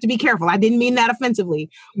 now you have to be careful. I didn't mean that offensively,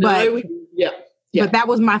 but but that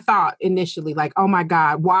was my thought initially. Like, oh my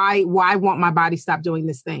God, why won't my body stop doing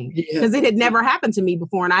this thing? Because it had never happened to me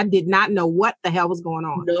before. And I did not know what the hell was going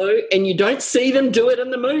on. No. And you don't see them do it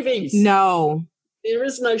in the movies. No. There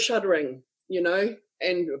is no shuddering, you know,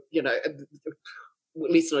 and, you know,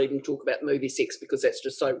 let's not even talk about movie sex because that's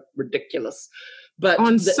just so ridiculous. But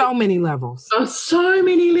on so many levels. On so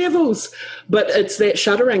many levels. But it's that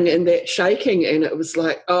shuddering and that shaking. And it was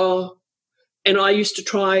like, and I used to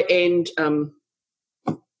try and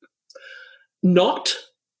not,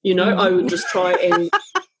 you know, I would just try and.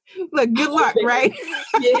 Look, good luck, right?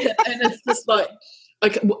 Yeah. And it's just like,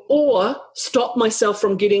 or stop myself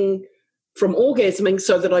from orgasming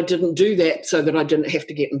so that I didn't do that, so that I didn't have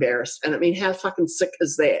to get embarrassed. And I mean, how fucking sick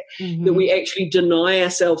is that? That we actually deny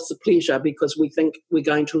ourselves the pleasure because we think we're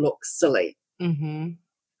going to look silly.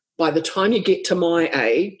 By the time you get to my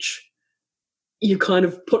age, you kind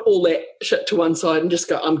of put all that shit to one side and just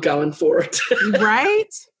go, I'm going for it.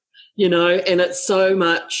 Right? You know, and it's so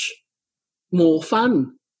much more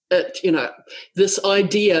fun. You know, this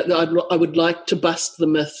idea that I would like to bust the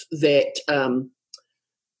myth that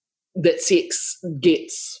that sex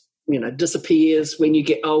gets, you know, disappears when you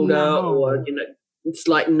get older or, you know, it's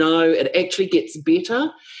like, no, it actually gets better.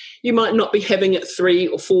 You might not be having it 3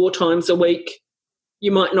 or 4 times a week.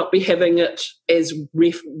 You might not be having it as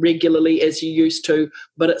regularly as you used to,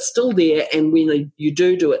 but it's still there. And when you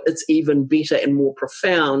do it, it's even better and more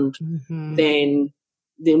profound than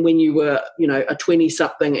when you were, you know, a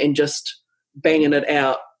 20-something and just banging it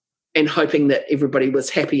out and hoping that everybody was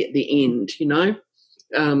happy at the end, you know.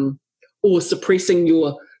 Or suppressing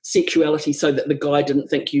your sexuality so that the guy didn't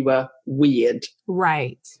think you were weird.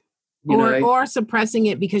 Right. Or suppressing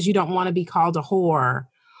it because you don't want to be called a whore.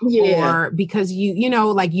 Yeah. Or because you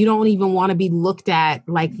know, like you don't even want to be looked at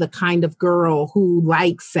like the kind of girl who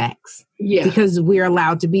likes sex. Yeah. Because we're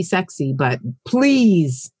allowed to be sexy, but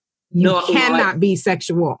please, you cannot be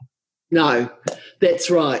sexual. No,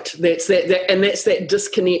 that's right. That's that and that's that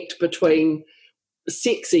disconnect between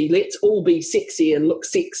sexy, let's all be sexy and look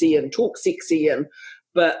sexy and talk sexy,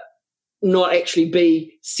 but not actually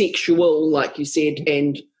be sexual, like you said,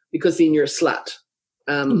 and because then you're a slut.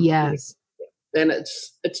 Yes. And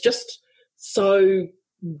it's just so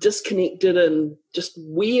disconnected and just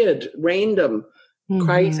weird, random,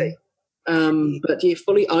 crazy. But yeah,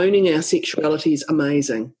 fully owning our sexuality is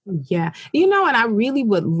amazing. Yeah. You know, and I really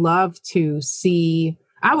would love to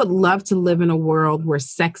I would love to live in a world where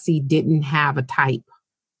sexy didn't have a type.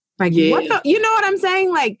 Like, you know what I'm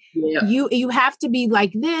saying? Like, you have to be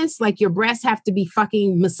like this, like your breasts have to be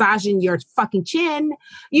fucking massaging your fucking chin,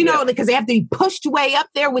 you know, because they have to be pushed way up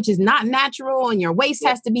there, which is not natural. And your waist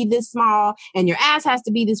has to be this small and your ass has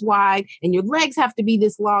to be this wide and your legs have to be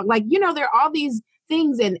this long. Like, you know, there are all these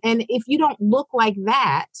things. And if you don't look like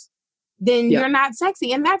that, then you're not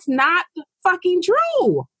sexy. And that's not fucking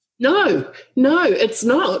true. No, it's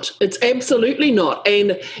not. It's absolutely not.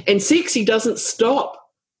 And sexy doesn't stop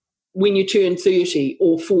when you turn 30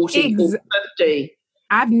 or 40 or 50.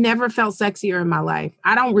 I've never felt sexier in my life.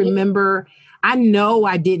 I don't remember. I know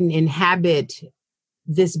I didn't inhabit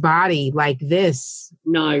this body like this.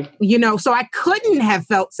 No. You know, so I couldn't have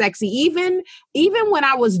felt sexy even when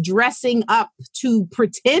I was dressing up to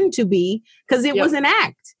pretend to be, because it was an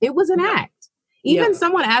act. It was an act. Even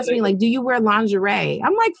someone asked me, like, do you wear lingerie?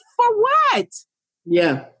 I'm like, for what?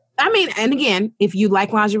 Yeah. I mean, and again, if you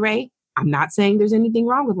like lingerie, I'm not saying there's anything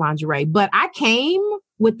wrong with lingerie, but I came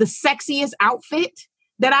with the sexiest outfit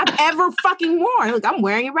that I've ever fucking worn. Look, I'm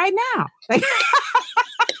wearing it right now.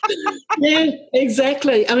 Yeah,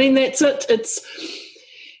 exactly. I mean, that's it.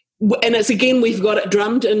 and it's, again, we've got it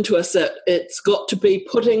drummed into us that it's got to be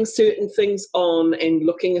putting certain things on and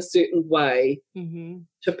looking a certain way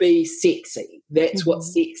to be sexy. That's what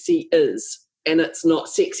sexy is. And it's not,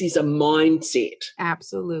 sexy's a mindset.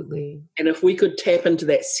 Absolutely. And if we could tap into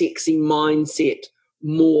that sexy mindset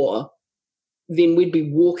more, then we'd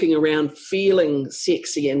be walking around feeling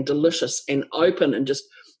sexy and delicious and open and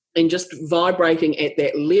just vibrating at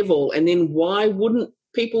that level. And then why wouldn't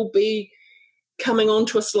people be coming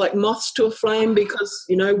onto us like moths to a flame? Because,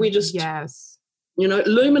 you know, we're just, you know,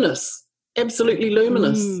 luminous, absolutely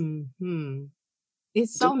luminous.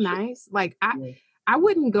 It's so nice. Like, I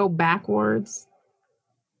wouldn't go backwards.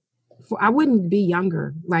 I wouldn't be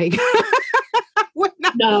younger. Like, I would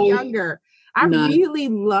not be younger.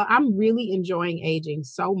 I'm really enjoying aging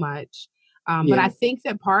so much. But I think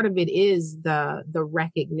that part of it is the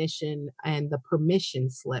recognition and the permission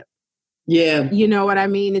slip. Yeah. You know what I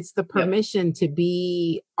mean? It's the permission to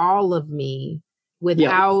be all of me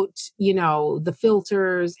without, you know, the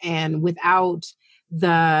filters and without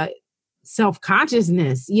the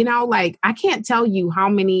self-consciousness. You know, like, I can't tell you how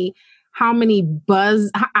many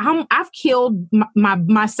buzz I've killed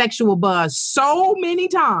my sexual buzz so many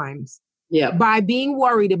times by being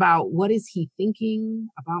worried about, what is he thinking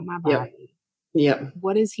about my body?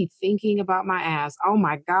 What is he thinking about my ass? Oh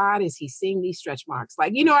my God, is he seeing these stretch marks?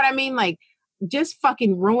 Like, you know what I mean? Like, just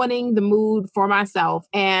fucking ruining the mood for myself.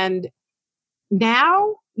 And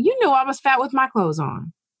now, you know, I was fat with my clothes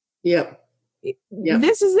on.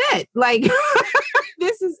 This is it. Like,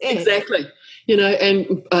 this is it. Exactly. You know,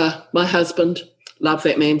 and my husband, love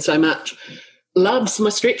that man so much, loves my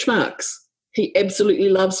stretch marks. He absolutely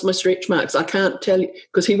loves my stretch marks. I can't tell you,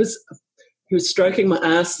 because he was stroking my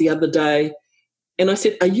ass the other day, and I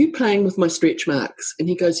said, "Are you playing with my stretch marks?" And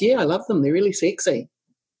he goes, "Yeah, I love them. They're really sexy."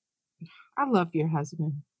 I love your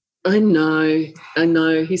husband. I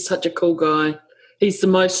know. He's such a cool guy. He's the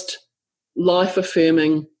most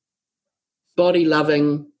life-affirming,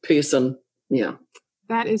 body-loving person. Yeah.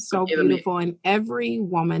 That is so beautiful. And every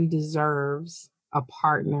woman deserves a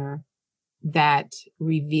partner that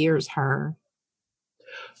reveres her.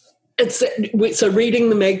 So reading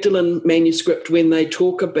the Magdalene manuscript, when Mary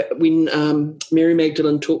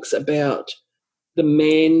Magdalene talks about the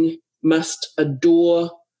man must adore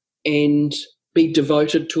and be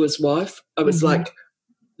devoted to his wife, I was like,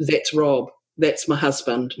 that's Rob. That's my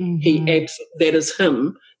husband. That is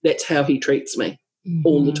him. That's how he treats me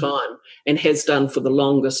all the time, and has done for the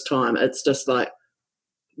longest time. It's just like,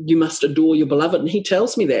 you must adore your beloved. And he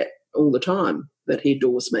tells me that all the time, that he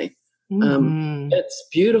adores me. It's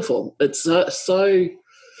beautiful. It's so,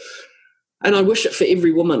 and I wish it for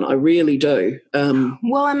every woman. I really do.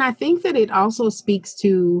 Well, and I think that it also speaks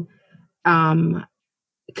to,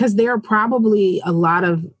 because there are probably a lot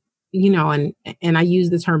of, you know, and I use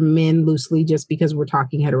the term men loosely just because we're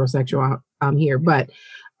talking heterosexual here, but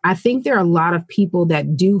I think there are a lot of people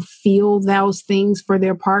that do feel those things for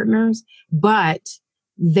their partners, but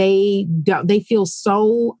they feel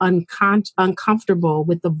so uncomfortable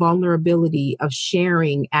with the vulnerability of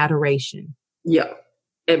sharing adoration. Yeah,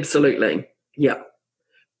 absolutely. Yeah,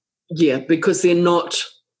 because they're not.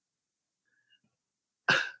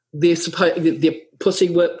 They're pussy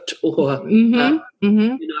whipped, or you know,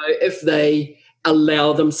 if they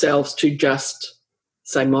allow themselves to just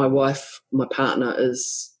say, my wife, my partner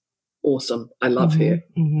is awesome, I love her.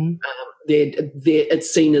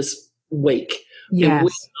 It's seen as weak. Yes. And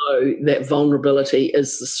we know that vulnerability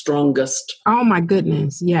is the strongest. Oh my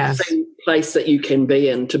goodness, yes. Place that you can be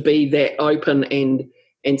in, to be that open and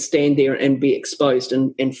stand there and be exposed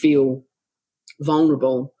and feel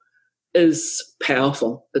vulnerable is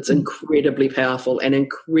powerful. It's incredibly powerful and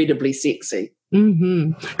incredibly sexy.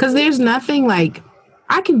 Because there's nothing like,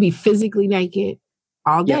 I can be physically naked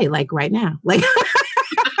all day, like right now. Like,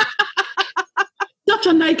 such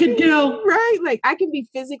a naked girl. Right? Like, I can be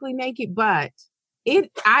physically naked, but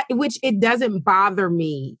it doesn't bother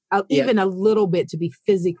me even a little bit to be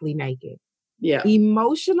physically naked. Yeah.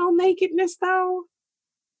 Emotional nakedness, though,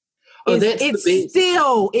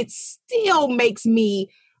 it still makes me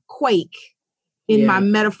quake in my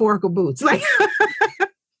metaphorical boots. Like,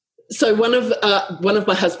 so one of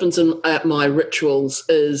my husband's and my rituals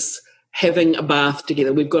is having a bath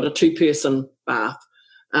together. We've got a 2-person bath.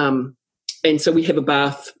 And so we have a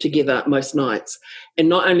bath together most nights. And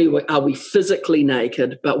not only are we physically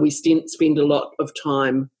naked, but we spend a lot of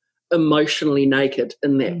time emotionally naked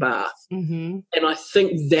in that bath. And I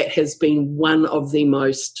think that has been one of the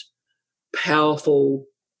most powerful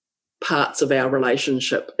parts of our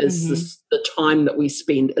relationship, is the time that we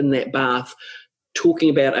spend in that bath, talking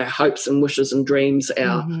about our hopes and wishes and dreams,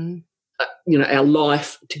 our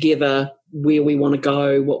life together, where we want to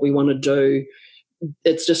go, what we want to do.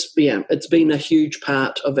 It's just, it's been a huge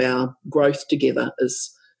part of our growth together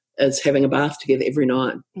is having a bath together every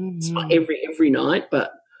night. Mm-hmm. It's not every night,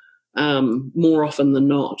 but more often than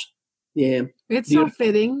not. Yeah. It's so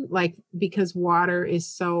fitting, like, because water is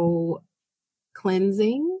so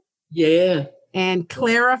cleansing. Yeah. And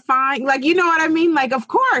clarifying, like, you know what I mean? Like, of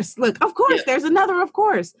course, there's another, of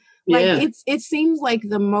course. Like, it seems like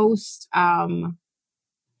the most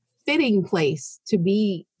fitting place to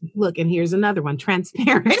be. Look, and here's another one,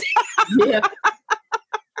 transparent. Yeah.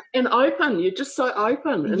 And open. You're just so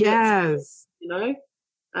open. And yes.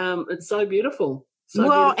 It's so beautiful. So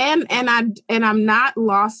beautiful. And I'm not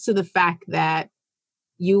lost to the fact that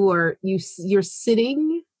you're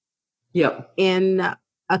sitting in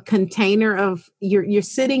a container of you're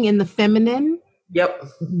sitting in the feminine. Yep.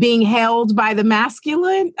 Being held by the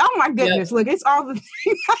masculine. Oh my goodness. Yep. Look, it's all the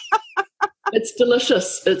things. It's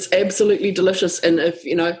delicious. It's absolutely delicious. And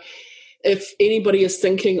if anybody is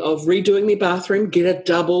thinking of redoing their bathroom, get a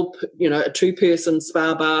double, a 2-person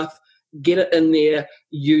spa bath, get it in there,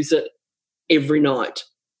 use it every night.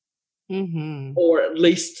 Mm-hmm. Or at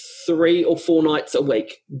least 3 or 4 nights a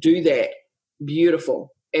week. Do that.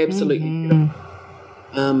 Beautiful. Absolutely beautiful.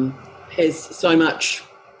 Has so much,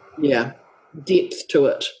 depth to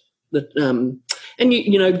it.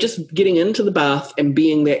 And just getting into the bath and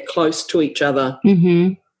being that close to each other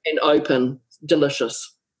and open,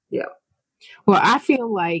 delicious. Yeah. Well, I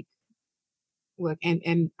feel like, look,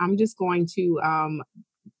 and I'm just going to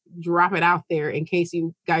drop it out there in case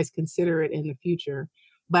you guys consider it in the future.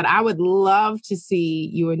 But I would love to see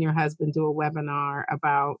you and your husband do a webinar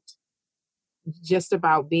about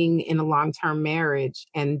being in a long-term marriage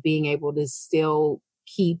and being able to still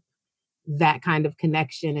keep that kind of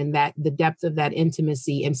connection and that the depth of that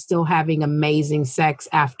intimacy and still having amazing sex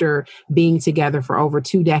after being together for over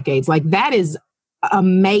 2 decades. Like, that is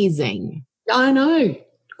amazing. I know.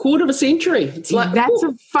 Quarter of a century. It's like that's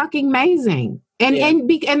fucking amazing. And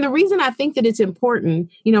the reason I think that it's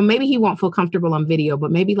important, maybe he won't feel comfortable on video,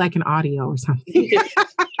 but maybe like an audio or something.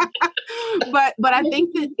 But I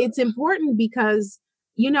think that it's important because,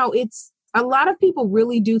 it's a lot of people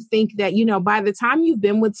really do think that, by the time you've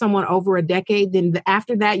been with someone over a decade, then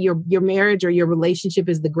after that, your marriage or your relationship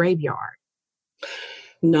is the graveyard.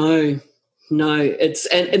 No. It's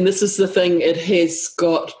and this is the thing. It has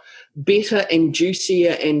got better and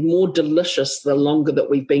juicier and more delicious the longer that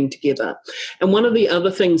we've been together. And one of the other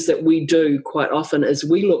things that we do quite often is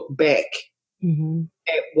we look back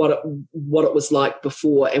at what it was like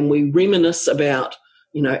before, and we reminisce about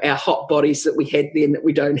our hot bodies that we had then that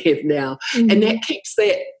we don't have now, and that keeps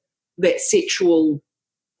that sexual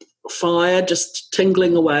fire just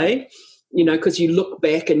tingling away, because you look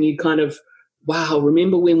back and you kind of, wow,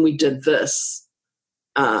 remember when we did this,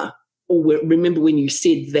 or remember when you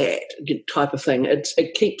said that type of thing.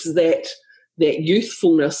 It keeps that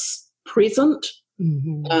youthfulness present,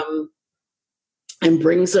 and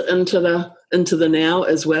brings it into the now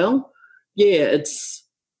as well. Yeah,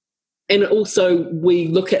 and also we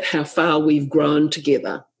look at how far we've grown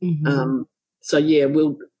together. So yeah,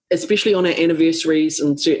 we'll, especially on our anniversaries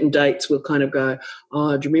and certain dates, we'll kind of go,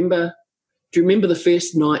 oh, do you remember the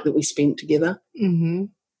first night that we spent together? And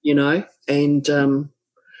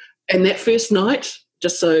that first night,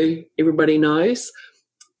 just so everybody knows,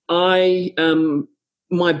 my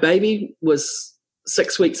baby was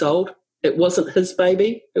 6 weeks old. It wasn't his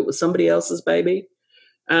baby; it was somebody else's baby.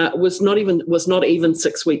 Was not even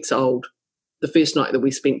 6 weeks old the first night that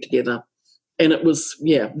we spent together, and it was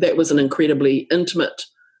that was an incredibly intimate,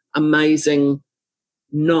 amazing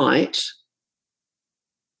night.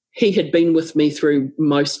 He had been with me through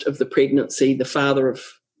most of the pregnancy. The father of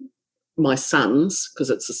my sons,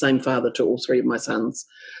 because it's the same father to all 3 of my sons,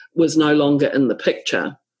 was no longer in the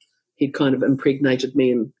picture. He'd kind of impregnated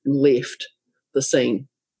me and left the scene.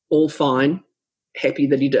 All fine, happy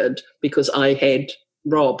that he did, because I had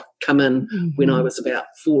Rob come in when I was about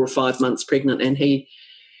 4 or 5 months pregnant, and he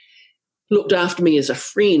looked after me as a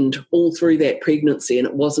friend all through that pregnancy, and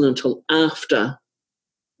it wasn't until after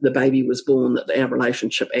the baby was born that our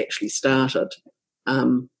relationship actually started.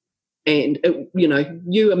 And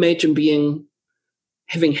you imagine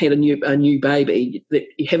having had a new baby, that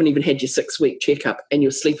you haven't even had your 6-week checkup, and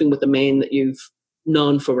you're sleeping with a man that you've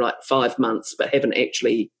known for like 5 months but haven't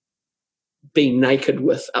actually been naked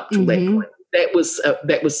with up to that point. That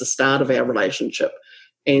was the start of our relationship,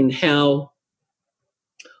 and how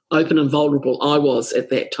open and vulnerable I was at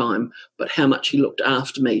that time, but how much he looked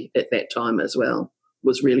after me at that time as well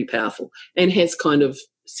was really powerful, and has kind of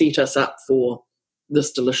set us up for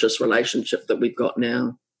this delicious relationship that we've got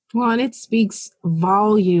now. Well, and it speaks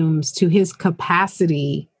volumes to his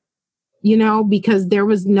capacity, you know, because there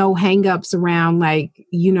was no hangups around like,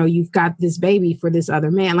 you know, you've got this baby for this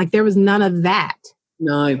other man. Like there was none of that.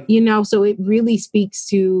 No. You know, so it really speaks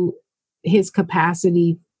to his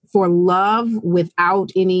capacity for love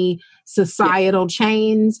without any societal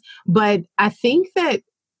chains. But I think that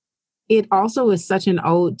it also is such an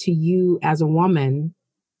ode to you as a woman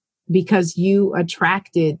because you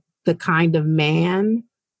attracted the kind of man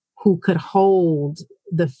who could hold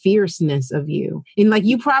the fierceness of you. And like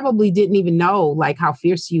you probably didn't even know like how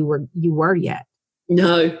fierce you were yet.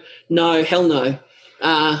 No, hell no.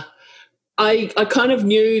 I kind of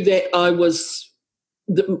knew that I was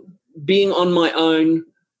being on my own.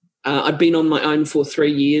 I'd been on my own for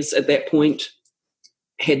 3 years at that point,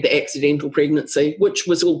 had the accidental pregnancy, which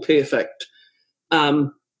was all perfect.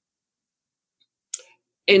 And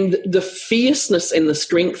the fierceness and the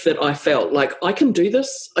strength that I felt, like I can do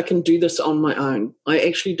this on my own. I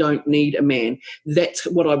actually don't need a man. That's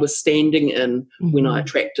what I was standing in when I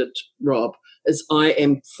attracted Rob, is I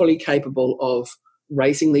am fully capable of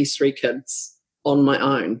raising these 3 kids on my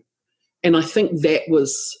own. And I think that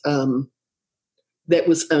was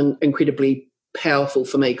incredibly powerful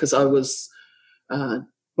for me because I was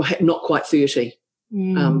not quite 30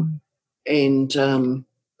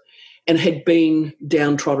 and had been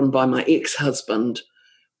downtrodden by my ex-husband.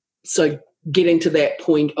 So getting to that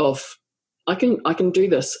point of I can do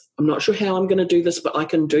this. I'm not sure how I'm going to do this, but I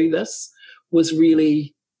can do this was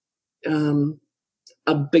really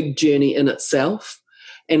a big journey in itself.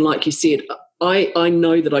 And like you said, I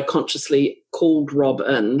know that I consciously called Rob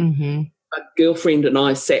in. A girlfriend and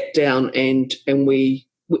I sat down and we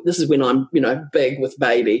this is when I'm, big with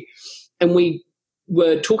baby, and we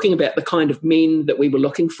were talking about the kind of men that we were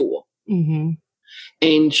looking for.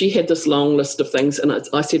 And she had this long list of things, and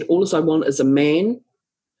I said, all I want is a man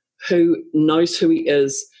who knows who he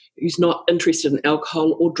is, who's not interested in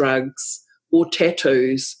alcohol or drugs or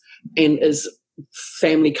tattoos, and his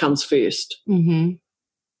family comes first. And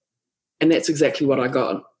that's exactly what I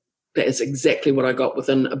got. That is exactly what I got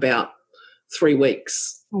within about 3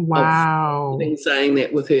 weeks. Wow. Of been saying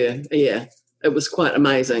that with her. Yeah, it was quite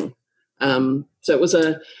amazing. So it was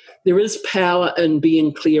there is power in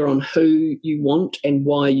being clear on who you want and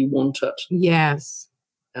why you want it. Yes.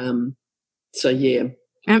 So, yeah.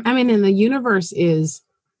 I mean, and the universe is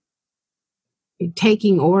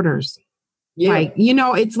taking orders. Yeah. Like,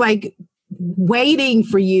 it's like waiting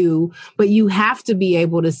for you, but you have to be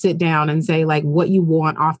able to sit down and say like what you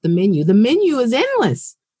want off the menu. The menu is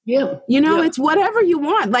endless. Yeah. It's whatever you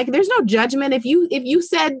want. Like there's no judgment. If you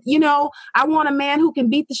said, I want a man who can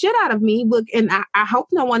beat the shit out of me, look, and I hope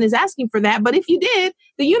no one is asking for that. But if you did,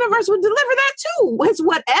 the universe would deliver that too. It's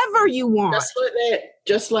whatever you want.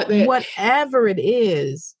 Just like that. Whatever it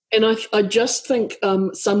is. And I just think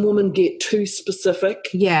some women get too specific.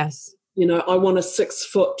 Yes. I want a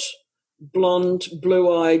 6-foot, blonde,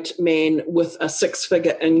 blue-eyed man with a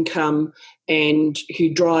 6-figure income and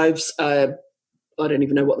who drives I don't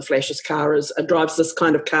even know what the flashiest car is. Drives this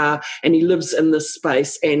kind of car, and he lives in this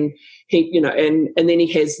space, and he, and then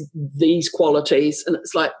he has these qualities, and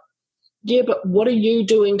it's like, yeah, but what are you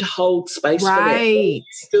doing to hold space for that?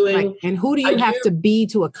 Doing, and who do you have to be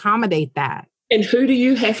to accommodate that? And who do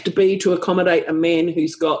you have to be to accommodate a man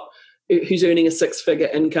who's earning a 6-figure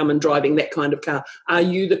income and driving that kind of car? Are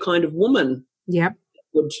you the kind of woman? Yep.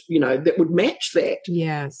 That would match that?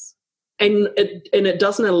 Yes. And it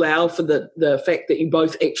doesn't allow for the fact that you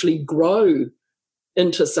both actually grow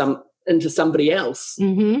into somebody else.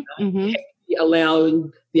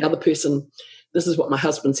 Allowing the other person. This is what my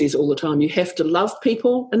husband says all the time. You have to love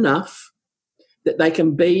people enough that they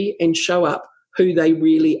can be and show up who they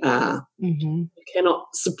really are. You cannot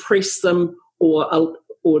suppress them or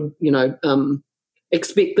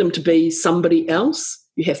expect them to be somebody else.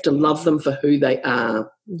 You have to love them for who they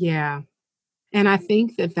are. Yeah. And I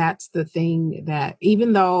think that that's the thing that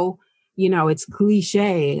even though, it's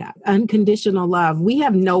cliche, unconditional love, we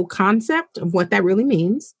have no concept of what that really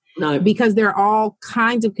means. No. Because there are all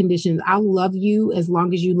kinds of conditions. I'll love you as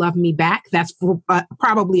long as you love me back. That's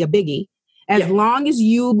probably a biggie. As long as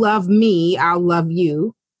you love me, I'll love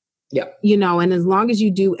you. Yeah. And as long as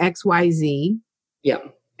you do X, Y, Z. Yeah.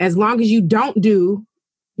 As long as you don't do,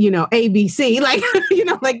 A, B, C, like,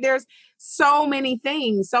 like there's so many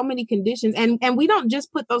things, so many conditions. And we don't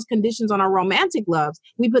just put those conditions on our romantic loves.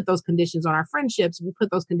 We put those conditions on our friendships. We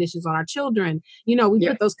put those conditions on our children. We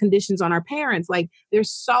put those conditions on our parents. Like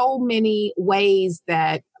there's so many ways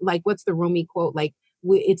that, like, what's the Rumi quote? Like,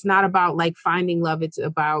 it's not about like finding love. It's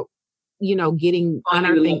about, getting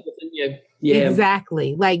unearthing. Yeah.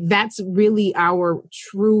 Exactly. Like that's really our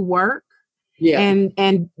true work. Yeah.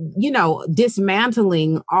 And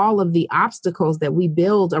dismantling all of the obstacles that we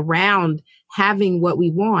build around having what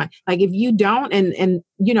we want. Like if you don't, and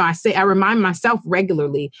I remind myself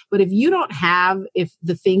regularly, but if you don't have, if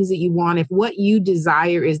the things that you want, if what you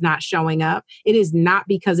desire is not showing up, it is not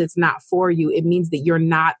because it's not for you. It means that you're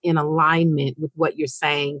not in alignment with what you're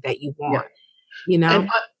saying that you want. Yeah.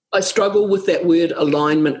 And I struggle with that word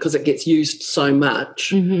alignment because it gets used so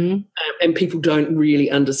much, and people don't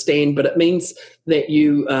really understand. But it means that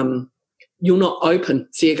you're not open.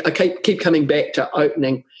 See, I keep coming back to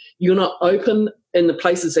opening. You're not open in the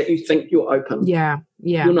places that you think you're open. Yeah.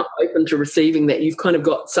 You're not open to receiving that. You've kind of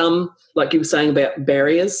got some, like you were saying about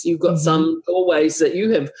barriers. You've got some doorways that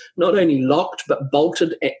you have not only locked but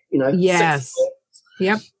bolted. Yes.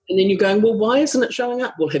 Yep. And then you're going, well, why isn't it showing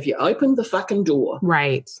up? Well, have you opened the fucking door?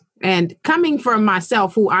 Right. And coming from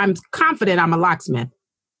myself, who I'm confident I'm a locksmith.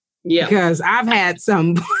 Yeah. Because I've had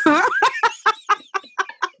some...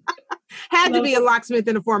 had to be a locksmith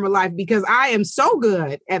in a former life because I am so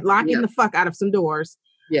good at locking the fuck out of some doors.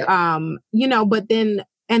 Yeah. But then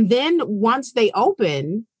once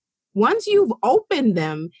you've opened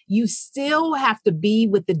them, you still have to be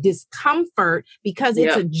with the discomfort because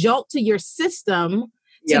it's a jolt to your system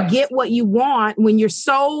to get what you want when you're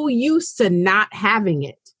so used to not having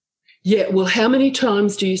it. Yeah. Well, how many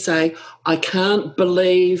times do you say, I can't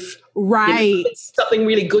believe something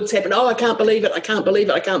really good's happened? Oh, I can't believe it. I can't believe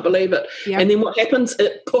it. I can't believe it. Yep. And then what happens?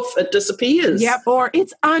 It disappears. Yep. Or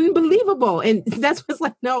it's unbelievable. And that's what's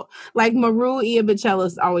like Maru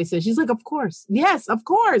Iabichellis always says, she's like, of course. Yes, of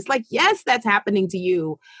course. Like, yes, that's happening to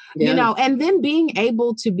you, and then being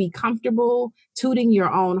able to be comfortable tooting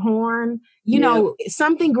your own horn,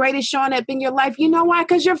 something great is showing up in your life. You know why?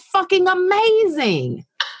 Because you're fucking amazing.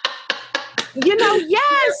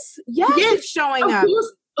 Yes, it's showing up.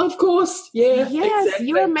 Of course. Yeah. Yes, exactly.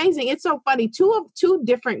 You're amazing. It's so funny. Two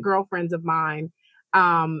different girlfriends of mine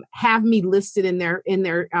have me listed in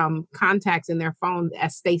their contacts in their phone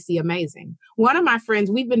as Stacy Amazing. One of my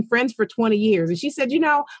friends, we've been friends for 20 years. And she said,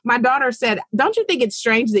 my daughter said, don't you think it's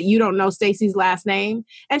strange that you don't know Stacy's last name?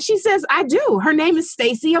 And she says, I do. Her name is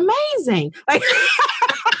Stacy Amazing. Like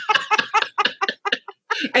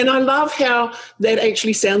and I love how that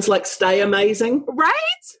actually sounds like stay amazing. Right?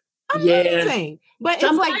 Amazing. Yeah. But it's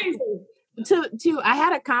amazing. I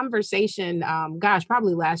had a conversation,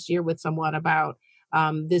 probably last year with someone about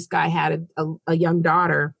this guy had a young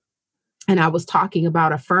daughter, and I was talking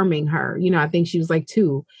about affirming her. I think she was like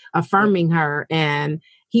 2, affirming her. And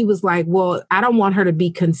he was like, well, I don't want her to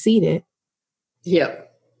be conceited. Yeah.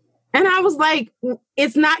 And I was like,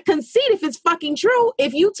 it's not conceit if it's fucking true.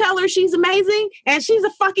 If you tell her she's amazing and she's a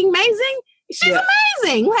fucking amazing, she's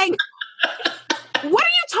amazing. Like, what are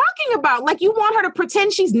you talking about? Like, you want her to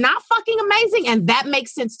pretend she's not fucking amazing, and that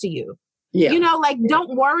makes sense to you. Yeah.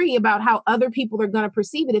 Don't worry about how other people are going to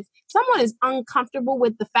perceive it. If someone is uncomfortable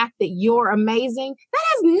with the fact that you're amazing, that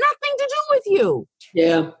has nothing to do with you.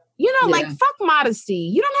 Yeah. Fuck modesty.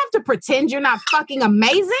 You don't have to pretend you're not fucking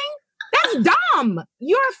amazing. That's dumb.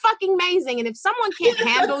 You're fucking amazing. And if someone can't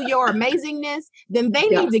handle your amazingness, then they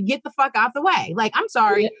need to get the fuck out the way. Like, I'm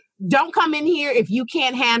sorry. Yeah. Don't come in here if you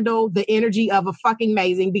can't handle the energy of a fucking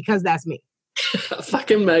amazing, because that's me.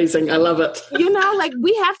 Fucking amazing. I love it.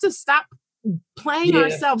 We have to stop playing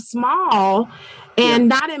ourselves small and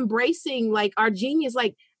not embracing our genius.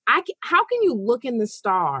 How can you look in the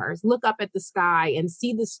stars, look up at the sky and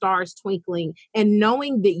see the stars twinkling and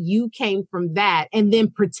knowing that you came from that and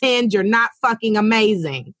then pretend you're not fucking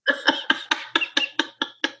amazing?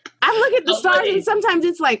 I look at the stars and sometimes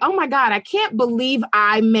it's like, oh my God, I can't believe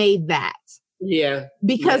I made that. Yeah.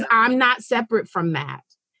 Because I'm not separate from that.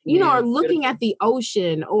 Or looking at the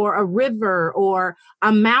ocean or a river or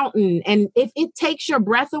a mountain. And if it takes your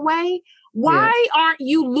breath away, why aren't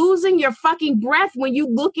you losing your fucking breath when you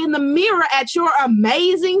look in the mirror at your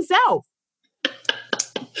amazing self?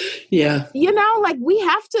 Yeah. We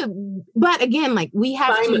have to, but again, we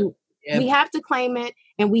have we have to claim it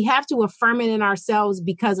and we have to affirm it in ourselves,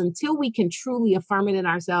 because until we can truly affirm it in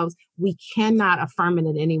ourselves, we cannot affirm it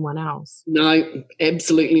in anyone else. No,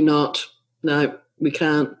 absolutely not. No, we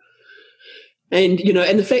can't. And,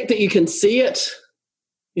 and the fact that you can see it,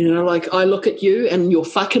 I look at you and you're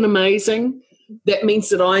fucking amazing. That means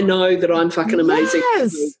that I know that I'm fucking amazing.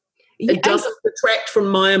 Yes. It doesn't detract from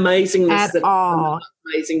my amazingness at all. An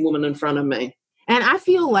amazing woman in front of me. And I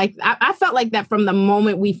feel like I felt like that from the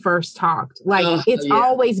moment we first talked. It's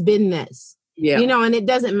always been this. Yeah. And it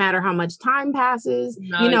doesn't matter how much time passes.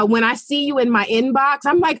 No. When I see you in my inbox,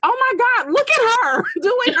 I'm like, oh my God, look at her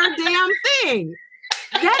doing her damn thing.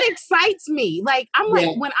 That excites me. Like, I'm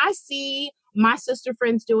like, when I see my sister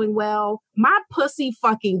friends doing well, my pussy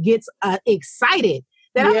fucking gets excited.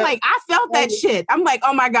 That I'm like, I felt that shit. I'm like,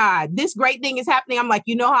 oh my God, this great thing is happening. I'm like,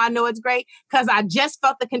 you know how I know it's great? Because I just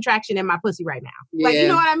felt the contraction in my pussy right now. Like, you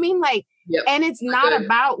know what I mean? Like, and it's not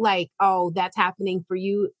about like, oh, that's happening for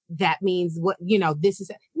you. That means what, this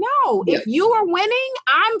is. No, if you are winning,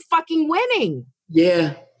 I'm fucking winning.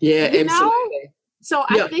 Yeah, absolutely. Know? So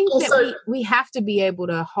I think also, that we have to be able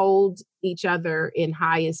to hold each other in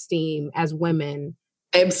high esteem as women.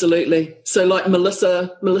 Absolutely. So like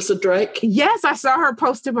Melissa Drake. Yes, I saw her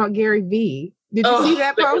post about Gary Vee. Did you see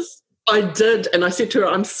that post? I did. And I said to her,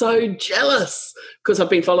 I'm so jealous because I've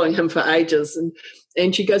been following him for ages.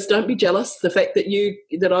 And she goes, don't be jealous. The fact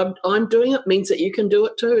that I'm doing it means that you can do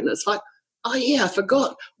it too. And it's like, oh yeah, I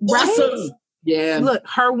forgot. Right? Awesome. Yeah. Look,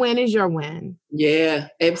 her win is your win. Yeah,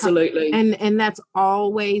 absolutely. And that's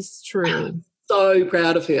always true. So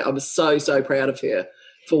proud of her. I was so proud of her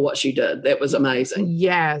for what she did. That was amazing.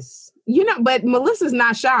 Yes. But Melissa's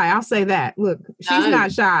not shy. I'll say that. Look, she's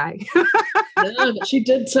not shy. No, but she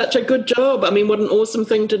did such a good job. I mean, what an awesome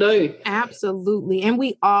thing to do. Absolutely. And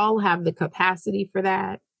we all have the capacity for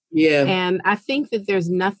that. Yeah. And I think that there's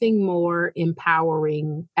nothing more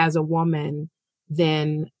empowering as a woman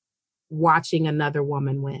than watching another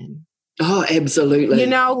woman win. Oh, absolutely.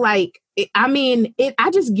 I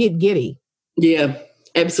just get giddy. Yeah,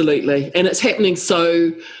 absolutely. And it's happening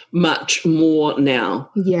so much more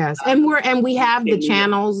now. Yes. And we have the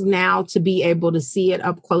channels now to be able to see it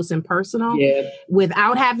up close and personal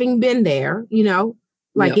without having been there,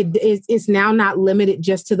 it's now not limited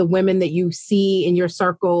just to the women that you see in your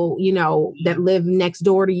circle, that live next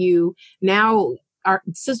door to you. Now our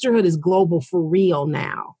sisterhood is global for real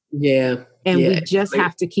now. Yeah. And we just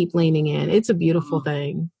have to keep leaning in. It's a beautiful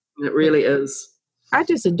thing. It really is. I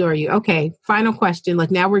just adore you. Okay. Final question.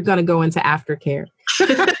 Like now we're going to go into aftercare.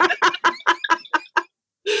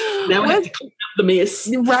 Now we have to clean up the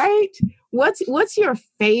mess. Right. What's your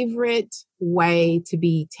favorite way to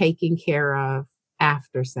be taken care of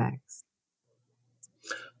after sex?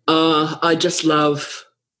 I just love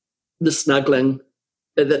the snuggling,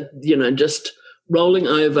 just rolling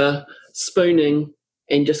over, spooning,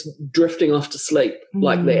 and just drifting off to sleep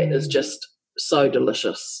like that is just so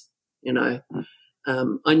delicious, I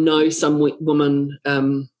know some women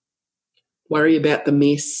worry about the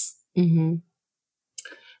mess and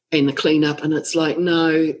the cleanup, and it's like,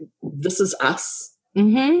 no, this is us.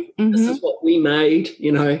 This is what we made,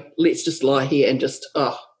 let's just lie here and just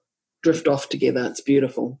drift off together. It's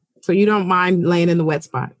beautiful. So you don't mind laying in the wet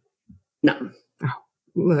spot? No. Oh,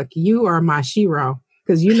 look, you are my shero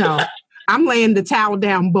because I'm laying the towel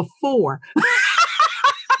down before.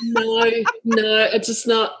 No, it's just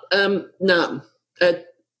not. No,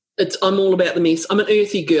 I'm all about the mess. I'm an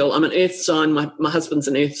earthy girl. I'm an earth sign. My husband's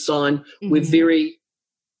an earth sign. We're very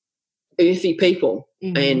earthy people,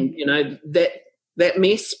 and that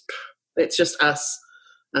mess. That's just us.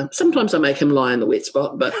 Sometimes I make him lie in the wet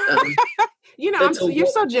spot, but you're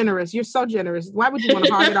so generous. You're so generous. Why would you want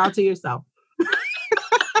to hog it all to yourself?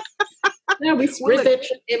 No, we spread that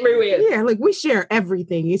shit everywhere. Yeah, like we share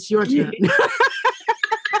everything. It's your turn.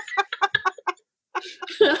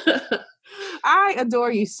 I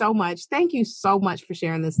adore you so much. Thank you so much for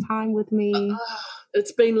sharing this time with me.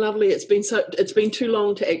 It's been lovely. It's been too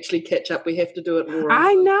long to actually catch up. We have to do it more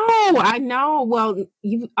often. I know. Well,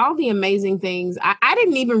 all the amazing things. I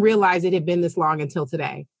didn't even realize it had been this long until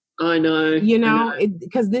today. I know.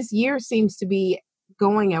 Because this year seems to be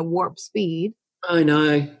going at warp speed. I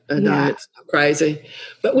know. It's crazy.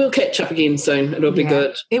 But we'll catch up again soon. It'll be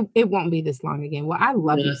good. It won't be this long again. Well, I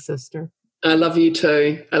love you, sister. I love you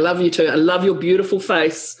too. I love your beautiful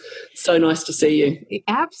face. So nice to see you.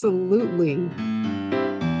 Absolutely.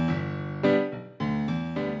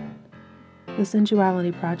 The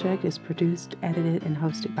Sensuality Project is produced, edited, and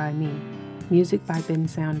hosted by me. Music by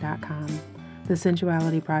bensound.com. The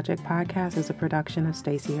Sensuality Project podcast is a production of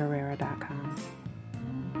stacyherrera.com.